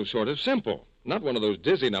 it's so sort of simple. Not one of those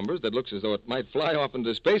dizzy numbers that looks as though it might fly off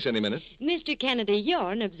into space any minute. Mr. Kennedy,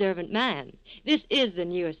 you're an observant man. This is the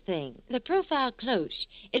newest thing. The profile cloche.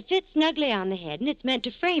 It fits snugly on the head, and it's meant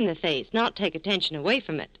to frame the face, not take attention away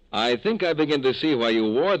from it. I think I begin to see why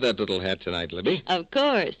you wore that little hat tonight, Libby. Of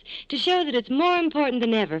course. To show that it's more important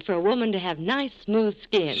than ever for a woman to have nice, smooth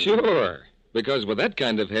skin. Sure. Because with that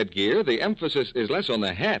kind of headgear, the emphasis is less on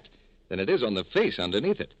the hat than it is on the face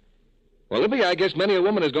underneath it. Well, Libby, I guess many a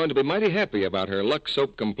woman is going to be mighty happy about her Lux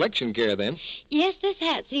Soap complexion care then. Yes, this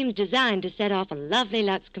hat seems designed to set off a lovely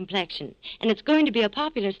Lux complexion, and it's going to be a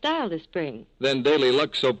popular style this spring. Then daily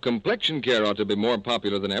Lux Soap complexion care ought to be more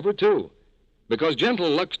popular than ever, too. Because gentle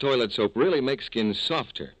Lux toilet soap really makes skin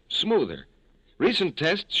softer, smoother. Recent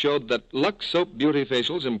tests showed that Lux Soap beauty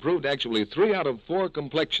facials improved actually 3 out of 4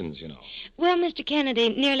 complexions, you know. Well, Mr. Kennedy,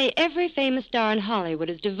 nearly every famous star in Hollywood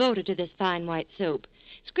is devoted to this fine white soap.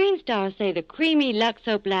 Screen stars say the creamy Lux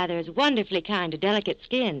Soap lather is wonderfully kind to delicate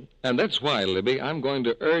skin. And that's why, Libby, I'm going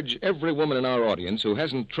to urge every woman in our audience who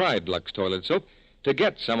hasn't tried Lux toilet soap to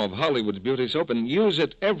get some of Hollywood's beauty soap and use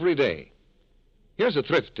it every day. Here's a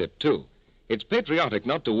thrift tip, too. It's patriotic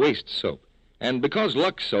not to waste soap. And because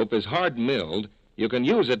Lux soap is hard milled, you can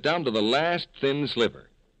use it down to the last thin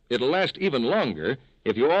sliver. It'll last even longer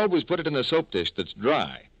if you always put it in a soap dish that's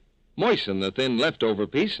dry. Moisten the thin leftover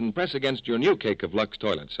piece and press against your new cake of Lux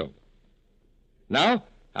toilet soap. Now,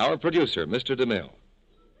 our producer, Mr. DeMille.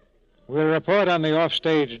 We'll report on the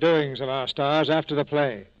offstage doings of our stars after the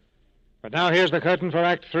play. But now here's the curtain for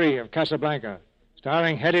Act 3 of Casablanca,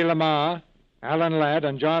 starring Hedy Lamarr, Alan Ladd,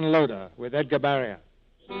 and John Loder, with Edgar Barrier.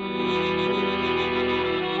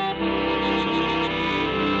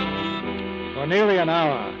 For nearly an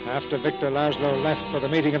hour after Victor Laszlo left for the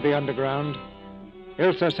meeting of the Underground,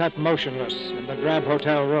 Ilsa sat motionless in the drab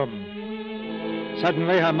hotel room.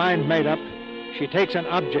 Suddenly, her mind made up, she takes an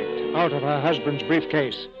object out of her husband's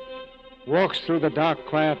briefcase, walks through the dark,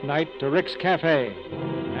 quiet night to Rick's Cafe,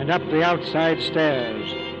 and up the outside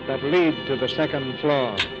stairs that lead to the second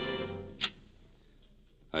floor.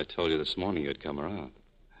 I told you this morning you'd come around.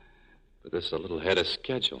 But this is a little ahead of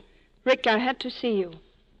schedule. Rick, I had to see you.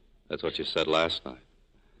 That's what you said last night.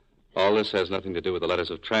 All this has nothing to do with the letters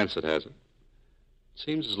of transit, has it?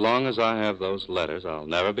 Seems as long as I have those letters, I'll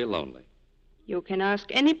never be lonely. You can ask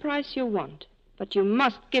any price you want, but you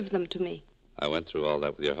must give them to me. I went through all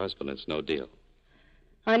that with your husband. It's no deal.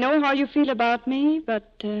 I know how you feel about me,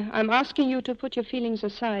 but I'm asking you to put your feelings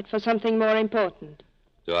aside for something more important.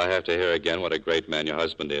 Do I have to hear again what a great man your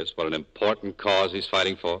husband is? What an important cause he's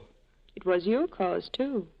fighting for? It was your cause,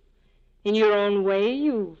 too. In your own way,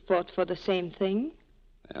 you fought for the same thing.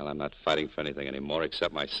 Well, I'm not fighting for anything anymore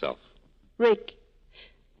except myself. Rick,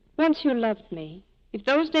 once you loved me. If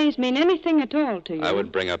those days mean anything at all to you... I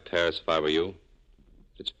would bring up Paris if I were you.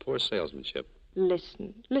 It's poor salesmanship.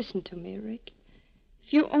 Listen to me, Rick.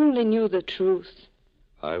 If you only knew the truth...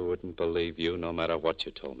 I wouldn't believe you no matter what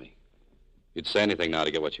you told me. You'd say anything now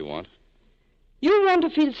to get what you want. You want to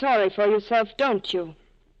feel sorry for yourself, don't you?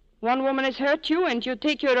 One woman has hurt you, and you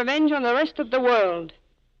take your revenge on the rest of the world.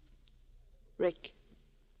 Rick,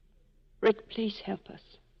 please help us.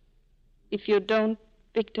 If you don't,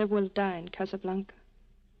 Victor will die in Casablanca.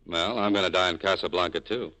 Well, I'm going to die in Casablanca,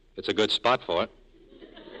 too. It's a good spot for it.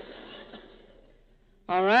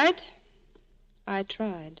 All right. I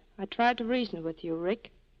tried. I tried to reason with you,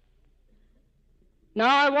 Rick.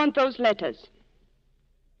 Now I want those letters.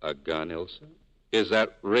 A gun, Ilsa? Is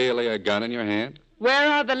that really a gun in your hand?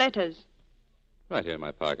 Where are the letters? Right here in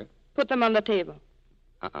my pocket. Put them on the table.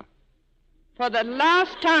 Uh-uh. For the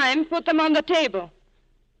last time, put them on the table.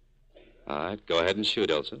 All right, go ahead and shoot,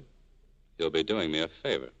 Ilsa. You'll be doing me a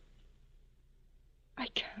favor. I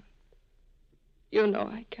can't. You know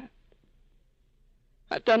I can't.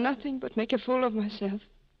 I've done nothing but make a fool of myself.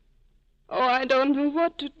 Oh, I don't know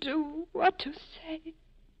what to do, what to say.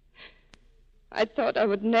 I thought I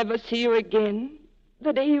would never see you again.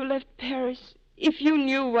 The day you left Paris, if you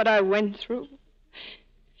knew what I went through,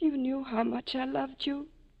 if you knew how much I loved you,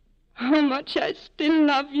 how much I still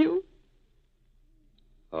love you.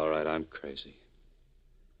 All right, I'm crazy.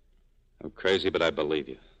 I'm crazy, but I believe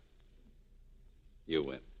you. You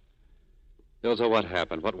win. Ilsa, what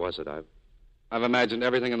happened? What was it? I've imagined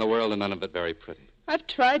everything in the world and none of it very pretty. I've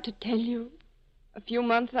tried to tell you. A few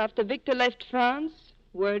months after Victor left France,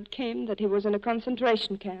 word came that he was in a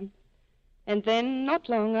concentration camp. And then, not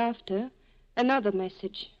long after, another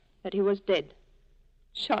message that he was dead,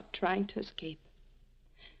 shot trying to escape.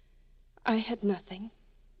 I had nothing,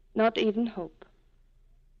 not even hope.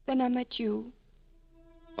 Then I met you.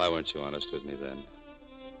 Why weren't you honest with me then?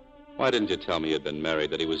 Why didn't you tell me you'd been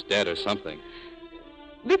married, that he was dead or something?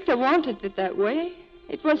 Victor wanted it that way.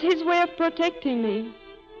 It was his way of protecting me.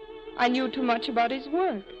 I knew too much about his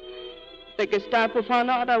work. If the Gestapo found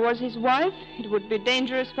out I was his wife, it would be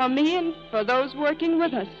dangerous for me and for those working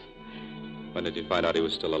with us. When did you find out he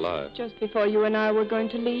was still alive? Just before you and I were going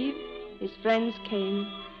to leave, his friends came.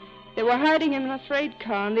 They were hiding him in a freight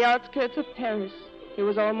car on the outskirts of Paris. He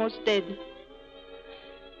was almost dead.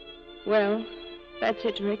 Well, that's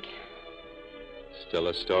it, Rick. Still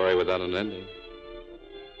a story without an ending.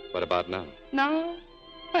 What about now? Now?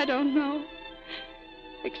 I don't know.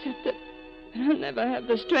 Except that I'll never have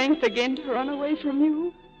the strength again to run away from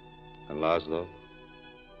you. And Laszlo?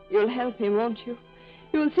 You'll help him, won't you?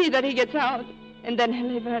 You'll see that he gets out, and then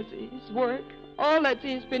he'll live as his work, all that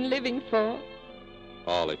he's been living for.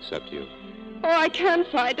 All except you. Oh, I can't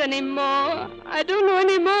fight anymore. I don't know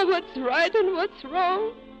anymore what's right and what's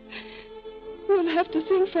wrong. You'll have to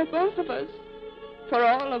think for both of us, for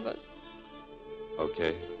all of us.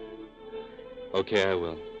 Okay. Okay, I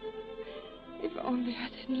will. If only I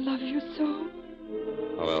didn't love you so.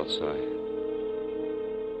 Oh, Elsa,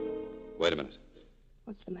 Wait a minute.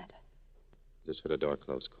 What's the matter? Just heard a door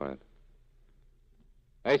close. Quiet.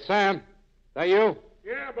 Hey, Sam. That you?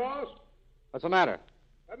 Yeah, boss. What's the matter?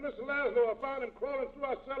 That Mr. Laszlo, I found him crawling through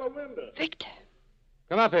our cellar window. Victor.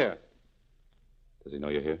 Come up here. Does he know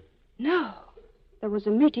you're here? No. There was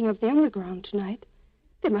a meeting of the underground tonight.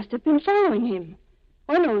 They must have been following him.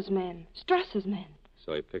 Ono's men, Strasser's men.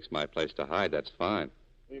 So he picks my place to hide. That's fine.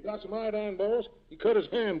 He got some iodine, boss. He cut his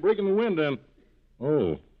hand breaking the window and...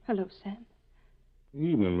 Oh. Hello, Sam.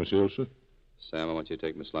 Evening, Miss Ilsa. Sam, I want you to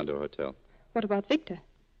take Miss Lund to a hotel. What about Victor?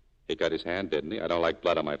 He cut his hand, didn't he? I don't like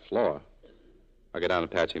blood on my floor. I'll go down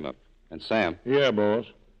and patch him up. And Sam. Yeah, boss.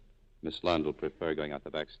 Miss Lund will prefer going out the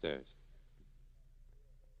back stairs.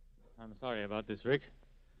 I'm sorry about this, Rick.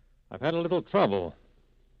 I've had a little trouble.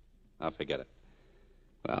 I'll forget it.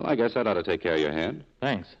 Well, I guess that ought to take care of your hand.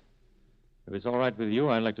 Thanks. If it's all right with you,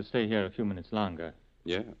 I'd like to stay here a few minutes longer.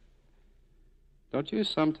 Yeah. Don't you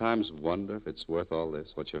sometimes wonder if it's worth all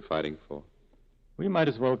this, what you're fighting for? We might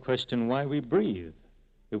as well question why we breathe.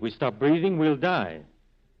 If we stop breathing, we'll die.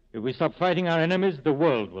 If we stop fighting our enemies, the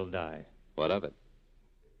world will die. What of it?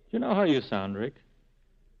 You know how you sound, Rick.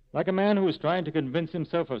 Like a man who's trying to convince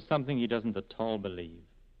himself of something he doesn't at all believe.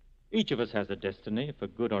 Each of us has a destiny, for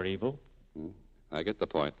good or evil. I get the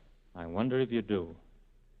point. I wonder if you do.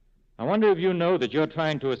 I wonder if you know that you're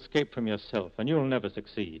trying to escape from yourself, and you'll never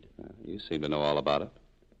succeed. You seem to know all about it.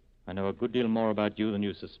 I know a good deal more about you than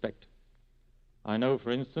you suspect. I know, for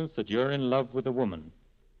instance, that you're in love with a woman.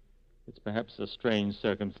 It's perhaps a strange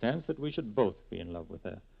circumstance that we should both be in love with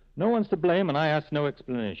her. No one's to blame, and I ask no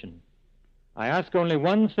explanation. I ask only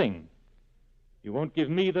one thing. You won't give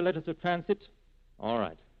me the letters of transit? All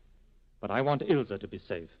right. But I want Ilsa to be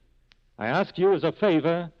safe. I ask you as a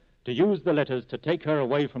favor to use the letters to take her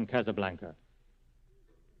away from Casablanca.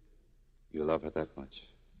 You love her that much?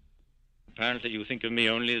 Apparently you think of me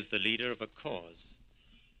only as the leader of a cause.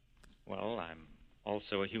 Well, I'm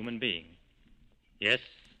also a human being. Yes,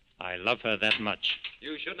 I love her that much.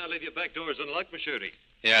 You should not leave your back doors unlocked, Monsieur Rick.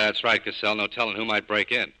 Yeah, that's right, Cassell. No telling who might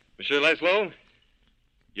break in. Monsieur Laszlo,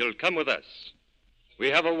 you'll come with us. We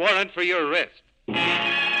have a warrant for your arrest.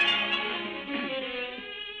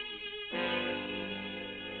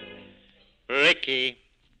 Ricky,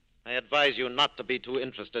 I advise you not to be too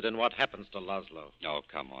interested in what happens to Laszlo. Oh,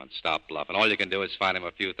 come on. Stop bluffing. All you can do is find him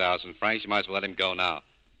a few thousand francs. You might as well let him go now.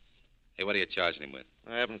 Hey, what are you charging him with?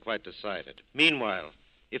 I haven't quite decided. Meanwhile,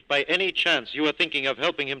 if by any chance you were thinking of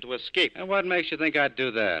helping him to escape... And what makes you think I'd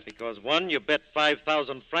do that? Because, one, you bet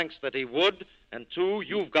 5,000 francs that he would, and two,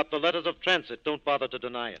 you've got the letters of transit. Don't bother to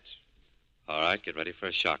deny it. All right, get ready for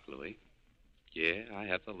a shock, Louis. Yeah, I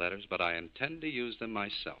have the letters, but I intend to use them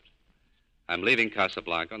myself. I'm leaving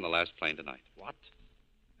Casablanca on the last plane tonight. What?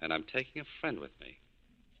 And I'm taking a friend with me.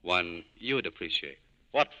 One you'd appreciate.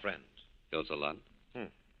 What friend? Ilsa Lund.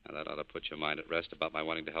 Now, that ought to put your mind at rest about my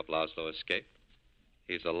wanting to help Laszlo escape.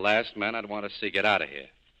 He's the last man I'd want to see get out of here.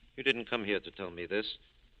 You didn't come here to tell me this.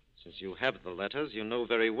 Since you have the letters, you know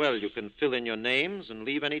very well you can fill in your names and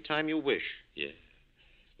leave any time you wish. Yeah.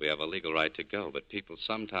 We have a legal right to go, but people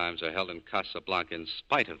sometimes are held in Casablanca in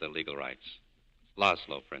spite of their legal rights.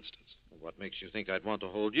 Laszlo, for instance. What makes you think I'd want to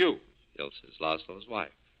hold you? Ilsa's Laszlo's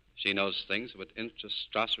wife. She knows things that would interest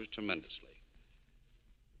Strasser tremendously.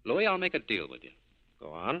 Louis, I'll make a deal with you.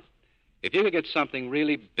 Go on. If you could get something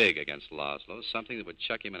really big against Laszlo, something that would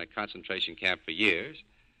chuck him in a concentration camp for years,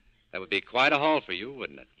 that would be quite a haul for you,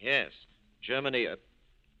 wouldn't it? Yes. Germany,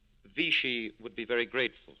 Vichy would be very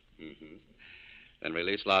grateful. Mm-hmm. Then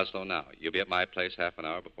release Laszlo now. You'll be at my place half an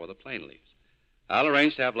hour before the plane leaves. I'll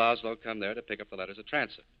arrange to have Laszlo come there to pick up the letters of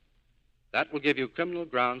transit. That will give you criminal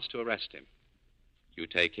grounds to arrest him. You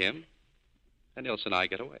take him, and Ilsa and I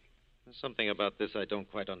get away. There's something about this I don't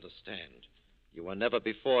quite understand. You were never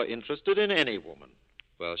before interested in any woman.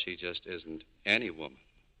 Well, she just isn't any woman.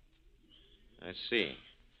 I see.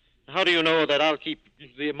 How do you know that I'll keep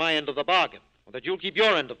my end of the bargain, or that you'll keep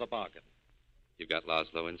your end of the bargain? You've got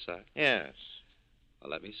Laszlo inside? Yes.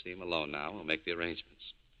 Well, let me see him alone now. We'll make the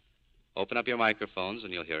arrangements. Open up your microphones,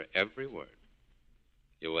 and you'll hear every word.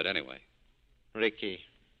 You would anyway. Ricky,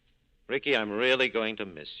 I'm really going to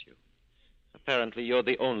miss you. Apparently, you're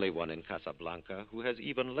the only one in Casablanca who has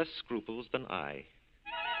even less scruples than I.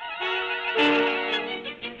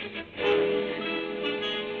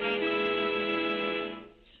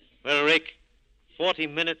 Well, Rick, 40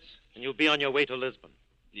 minutes, and you'll be on your way to Lisbon.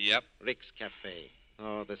 Yep. Rick's Cafe.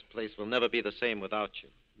 Oh, this place will never be the same without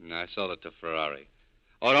you. I sold it to Ferrari.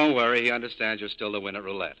 Oh, don't worry. He understands you're still the winner at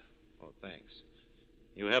roulette. Oh, thanks.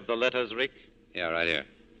 You have the letters, Rick? Yeah, right here.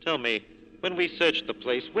 Tell me, when we searched the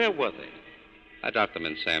place, where were they? I dropped them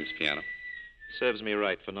in Sam's piano. Serves me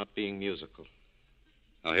right for not being musical.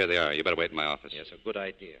 Oh, here they are. You better wait in my office. Yes, a good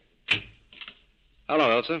idea.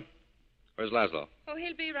 Hello, Ilsa. Where's Laszlo? Oh,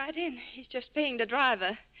 he'll be right in. He's just paying the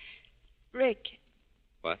driver. Rick.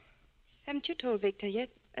 What? Haven't you told Victor yet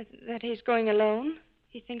that he's going alone?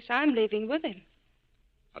 He thinks I'm leaving with him.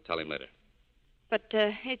 I'll tell him later. But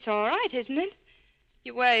it's all right, isn't it?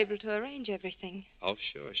 You were able to arrange everything. Oh,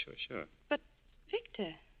 sure. But,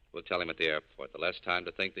 Victor... We'll tell him at the airport. The less time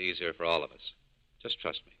to think, the easier for all of us. Just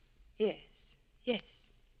trust me. Yes.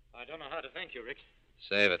 I don't know how to thank you, Rick.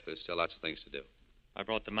 Save it. There's still lots of things to do. I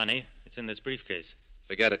brought the money. It's in this briefcase.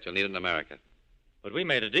 Forget it. You'll need it in America. But we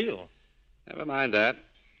made a deal. Never mind that.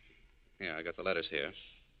 Here, I got the letters here.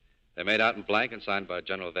 They're made out in blank and signed by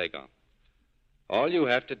General Vagon. All you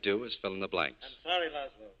have to do is fill in the blanks. I'm sorry,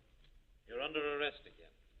 Laszlo. You're under arrest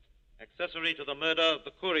again. Accessory to the murder of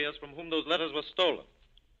the couriers from whom those letters were stolen.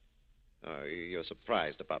 You're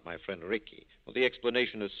surprised about my friend Ricky. Well, the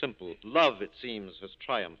explanation is simple. Love, it seems, has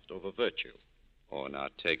triumphed over virtue. Oh, now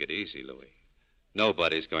take it easy, Louis.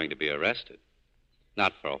 Nobody's going to be arrested.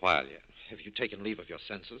 Not for a while yet. Have you taken leave of your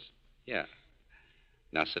senses? Yeah.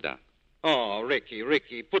 Now sit down. Oh,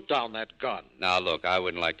 Ricky, put down that gun. Now, look, I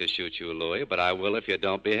wouldn't like to shoot you, Louis, but I will if you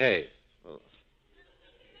don't behave. Well,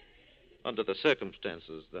 under the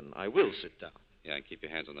circumstances, then I will sit down. Yeah, and keep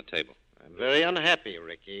your hands on the table. I'm very unhappy,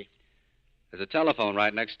 Ricky. There's a telephone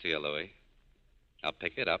right next to you, Louis. I'll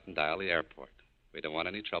pick it up and dial the airport. We don't want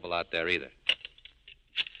any trouble out there either.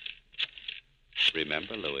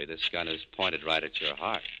 Remember, Louis, this gun is pointed right at your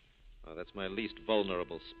heart. Oh, that's my least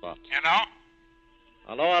vulnerable spot. Hello?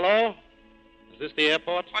 Hello? Is this the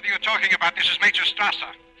airport? What are you talking about? This is Major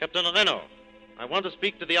Strasser. Captain Reno, I want to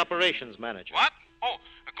speak to the operations manager. What? Oh,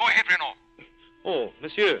 go ahead, Renault. Oh,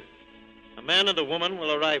 monsieur. A man and a woman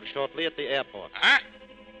will arrive shortly at the airport. Huh?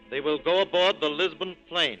 They will go aboard the Lisbon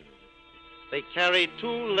plane. They carry 2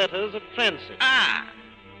 letters of transit. Ah.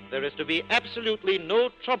 There is to be absolutely no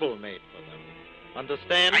trouble made for them.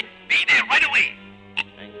 Understand? I'll be there right away.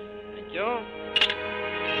 Thank you.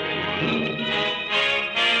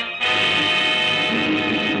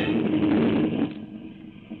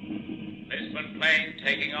 Lisbon plane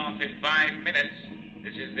taking off in 5 minutes.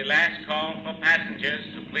 This is the last call for passengers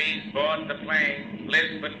to please board the plane.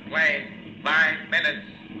 Lisbon plane, 5 minutes.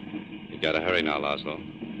 You gotta hurry now, Laszlo.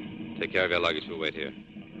 Take care of your luggage. We'll wait here.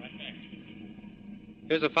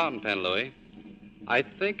 Here's a fountain pen, Louis. I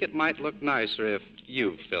think it might look nicer if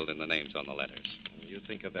you filled in the names on the letters. You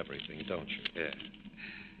think of everything, don't you? Yeah.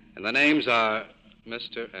 And the names are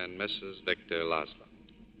Mr. and Mrs. Victor Laszlo.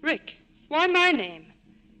 Rick, why my name?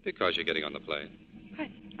 Because you're getting on the plane.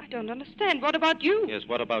 I don't understand. What about you? Yes,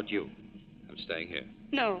 what about you? I'm staying here.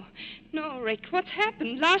 No, Rick, what's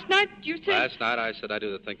happened? Last night you said... Last night I said I'd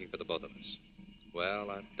do the thinking for the both of us.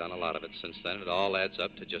 Well, I've done a lot of it since then. It all adds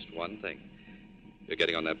up to just one thing. You're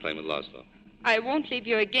getting on that plane with Laszlo. I won't leave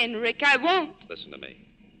you again, Rick. I won't. Listen to me.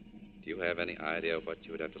 Do you have any idea of what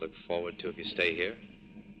you would have to look forward to if you stay here?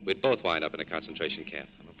 We'd both wind up in a concentration camp.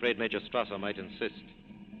 I'm afraid Major Strasser might insist.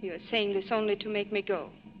 You're saying this only to make me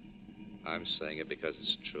go. I'm saying it because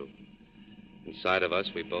it's true. Inside of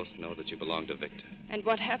us, we both know that you belong to Victor. And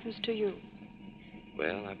what happens to you?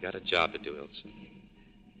 Well, I've got a job to do, Ilse.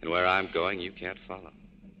 And where I'm going, you can't follow.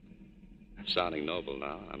 I'm sounding noble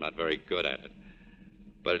now. I'm not very good at it.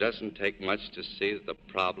 But it doesn't take much to see that the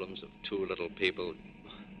problems of 2 little people,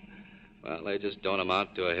 well, they just don't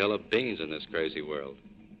amount to a hill of beans in this crazy world.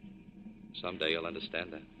 Someday you'll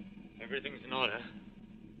understand that. Everything's in order.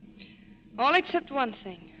 All except one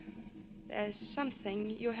thing. There's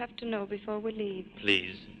something you have to know before we leave.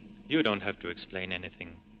 Please, you don't have to explain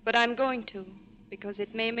anything. But I'm going to, because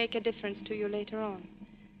it may make a difference to you later on.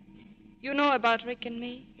 You know about Rick and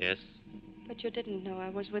me? Yes. But you didn't know I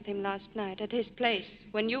was with him last night at his place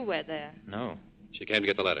when you were there. No. She came to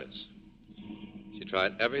get the letters. She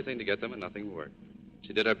tried everything to get them, and nothing worked.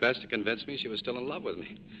 She did her best to convince me she was still in love with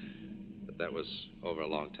me. But that was over a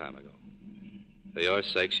long time ago. For your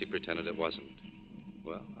sake, she pretended it wasn't.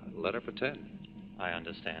 Well, I let her pretend. I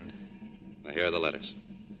understand. Now, here are the letters.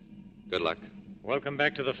 Good luck. Welcome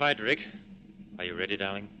back to the fight, Rick. Are you ready,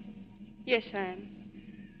 darling? Yes, I am.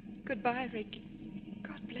 Goodbye, Rick.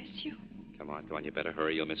 God bless you. Come on. You better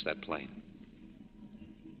hurry. You'll miss that plane.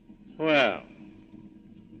 Well,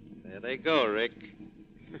 there they go, Rick.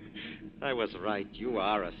 I was right. You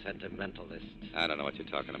are a sentimentalist. I don't know what you're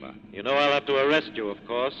talking about. You know I'll have to arrest you, of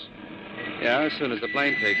course. Yeah, as soon as the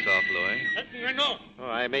plane takes off, Louis. Captain Renault! Oh,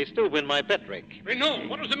 I may still win my bet, Rick. Renault,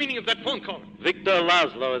 what was the meaning of that phone call? Victor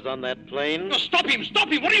Laszlo is on that plane. No, stop him!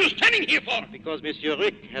 What are you standing here for? Because Monsieur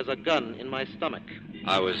Rick has a gun in my stomach.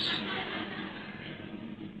 I was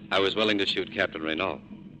willing to shoot Captain Renault.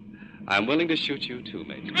 I'm willing to shoot you too,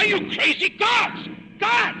 Major. Are you crazy? Guards!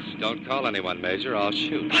 Guards! Don't call anyone, Major. I'll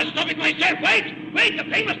shoot. I'll stop it myself. Wait! The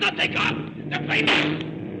plane must not take off. The plane must...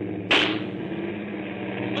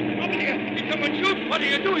 Over here! Did someone shoot? What are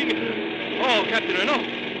you doing? Oh, Captain Renault.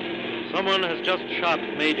 Someone has just shot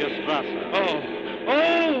Major Strasser.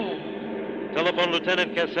 Oh! Telephone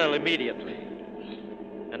Lieutenant Cassell immediately.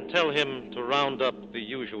 And tell him to round up the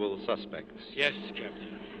usual suspects. Yes,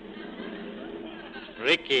 Captain.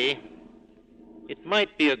 Ricky, it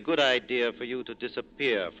might be a good idea for you to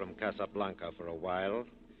disappear from Casablanca for a while.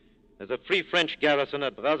 There's a Free French garrison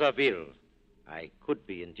at Brazzaville. I could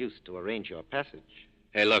be induced to arrange your passage.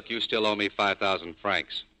 Hey, look, you still owe me 5,000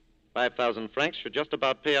 francs. 5,000 francs should just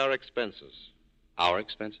about pay our expenses. Our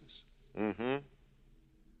expenses? Mm-hmm.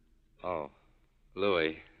 Oh,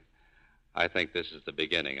 Louis, I think this is the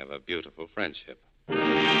beginning of a beautiful friendship.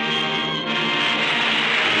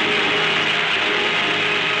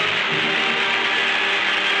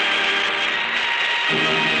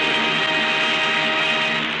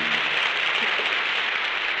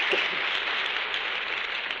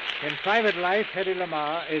 In private life, Hedy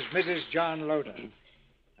Lamarr is Mrs. John Loder.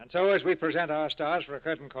 And so, as we present our stars for a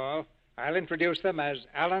curtain call, I'll introduce them as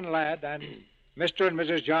Alan Ladd and Mr. and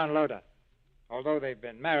Mrs. John Loder. Although they've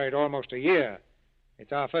been married almost a year,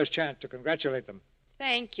 it's our first chance to congratulate them.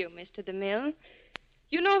 Thank you, Mr. DeMille.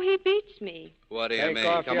 You know he beats me. What do you Take mean?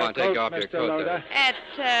 off Come your on, take coat, off your Mr. coat Loder. there.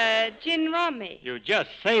 At gin rummy. You just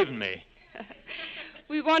saved me.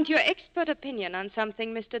 We want your expert opinion on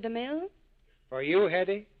something, Mr. DeMille. For you,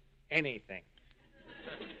 Hetty, anything.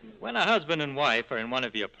 When a husband and wife are in one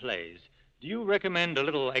of your plays, do you recommend a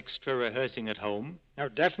little extra rehearsing at home? Oh,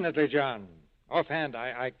 definitely, John. Offhand,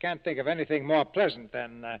 I can't think of anything more pleasant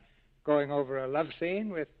than going over a love scene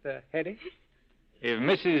with Hetty. If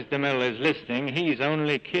Mrs. DeMille is listening, he's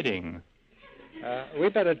only kidding. We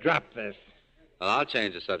better drop this. Well, I'll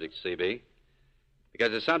change the subject, CB,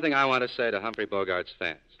 because there's something I want to say to Humphrey Bogart's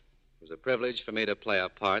fans. It was a privilege for me to play a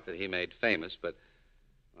part that he made famous, but,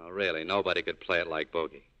 well, really, nobody could play it like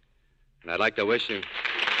Bogey. And I'd like to wish him...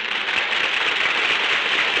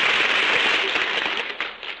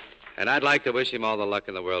 And I'd like to wish him all the luck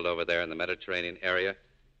in the world over there in the Mediterranean area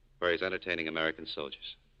where he's entertaining American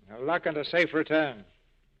soldiers. Luck and a safe return.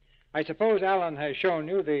 I suppose Alan has shown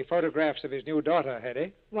you the photographs of his new daughter,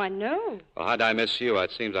 Hetty. Why, no. Well, how'd I miss you?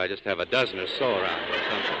 It seems I just have a dozen or so around here or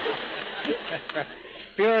something.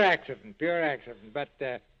 Pure accident. But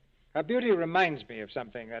her beauty reminds me of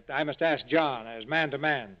something that I must ask John as man to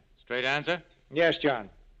man. Straight answer? Yes, John.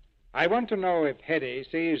 I want to know if Hetty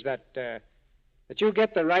sees that you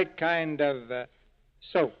get the right kind of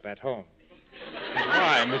soap at home.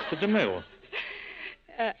 Why, Mr. DeMille?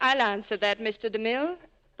 I'll answer that, Mr. DeMille,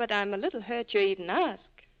 but I'm a little hurt you even ask.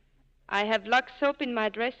 I have Lux soap in my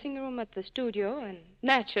dressing room at the studio, and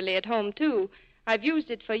naturally at home, too. I've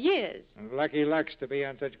used it for years. And lucky Lux to be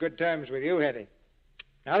on such good terms with you, Hetty.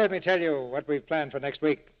 Now let me tell you what we've planned for next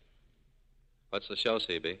week. What's the show,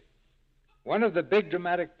 CB? One of the big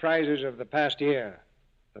dramatic prizes of the past year.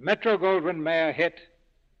 The Metro-Goldwyn-Mayer hit,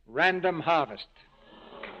 Random Harvest.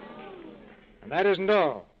 And that isn't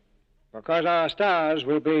all, because our stars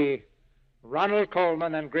will be Ronald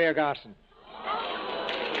Colman and Greer Garson.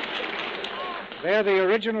 They're the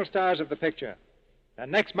original stars of the picture.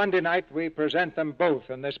 And next Monday night, we present them both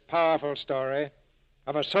in this powerful story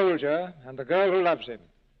of a soldier and the girl who loves him.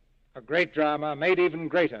 A great drama made even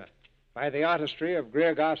greater by the artistry of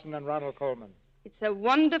Greer Garson and Ronald Colman. It's a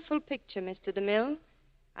wonderful picture, Mr. DeMille.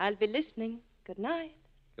 I'll be listening. Good night.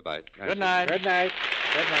 Goodbye. Good night. Good night.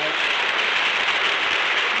 Good night.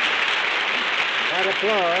 That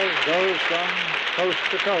applause goes from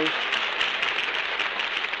coast to coast.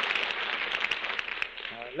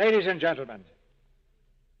 Ladies and gentlemen,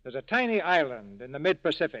 there's a tiny island in the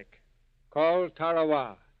mid-Pacific called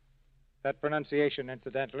Tarawa. That pronunciation,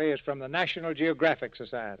 incidentally, is from the National Geographic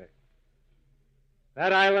Society.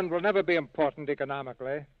 That island will never be important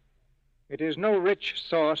economically. It is no rich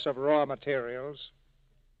source of raw materials.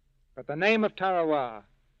 But the name of Tarawa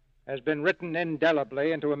has been written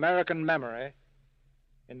indelibly into American memory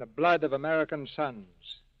in the blood of American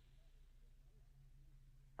sons.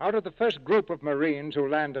 Out of the first group of Marines who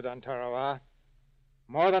landed on Tarawa,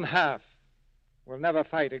 more than half will never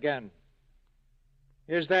fight again.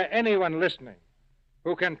 Is there anyone listening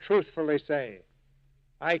who can truthfully say,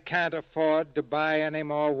 I can't afford to buy any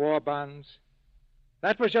more war bonds?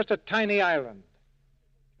 That was just a tiny island.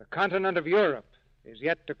 The continent of Europe is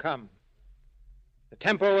yet to come. The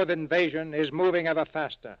tempo of invasion is moving ever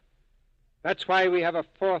faster. That's why we have a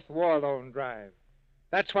fourth war loan drive.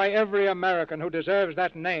 That's why every American who deserves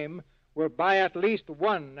that name will buy at least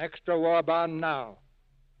one extra war bond now.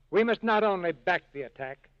 We must not only back the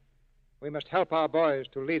attack, we must help our boys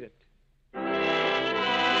to lead it.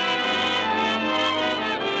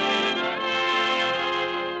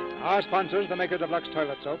 Our sponsors, the makers of Lux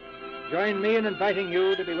Toilet Soap, join me in inviting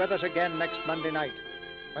you to be with us again next Monday night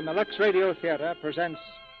when the Lux Radio Theater presents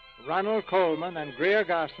Ronald Colman and Greer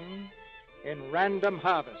Garson in Random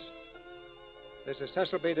Harvest. This is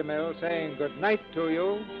Cecil B. DeMille saying good night to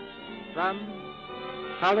you from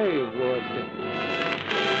Hollywood.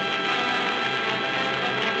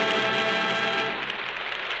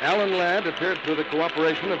 Alan Ladd appeared through the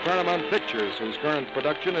cooperation of Paramount Pictures, whose current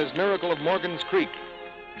production is Miracle of Morgan's Creek.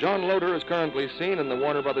 John Loder is currently seen in the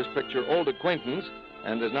Warner Brothers picture Old Acquaintance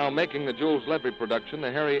and is now making the Jules Levy production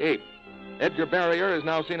The Hairy Ape. Edgar Barrier is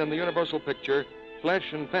now seen in the Universal picture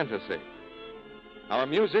Flesh and Fantasy. Our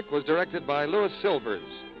music was directed by Louis Silvers.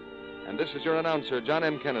 And this is your announcer, John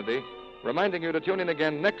M. Kennedy, reminding you to tune in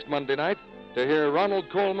again next Monday night to hear Ronald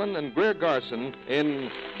Colman and Greer Garson in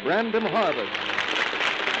Random Harvest.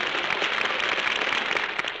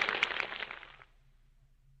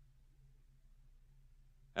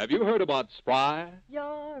 Have you heard about Spry?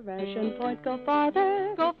 Your ration points go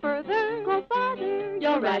farther, go further, go farther.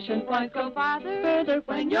 Your ration points go farther, further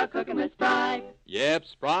when you're cooking with Spry. Yep,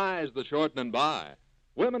 Spry is the shortening by.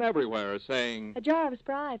 Women everywhere are saying, A jar of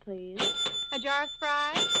Spry, please. A jar of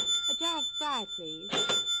Spry? A jar of Spry, please.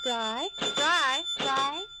 Spry? Spry?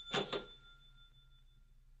 Spry?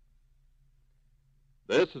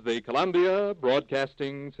 This is the Columbia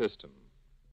Broadcasting System.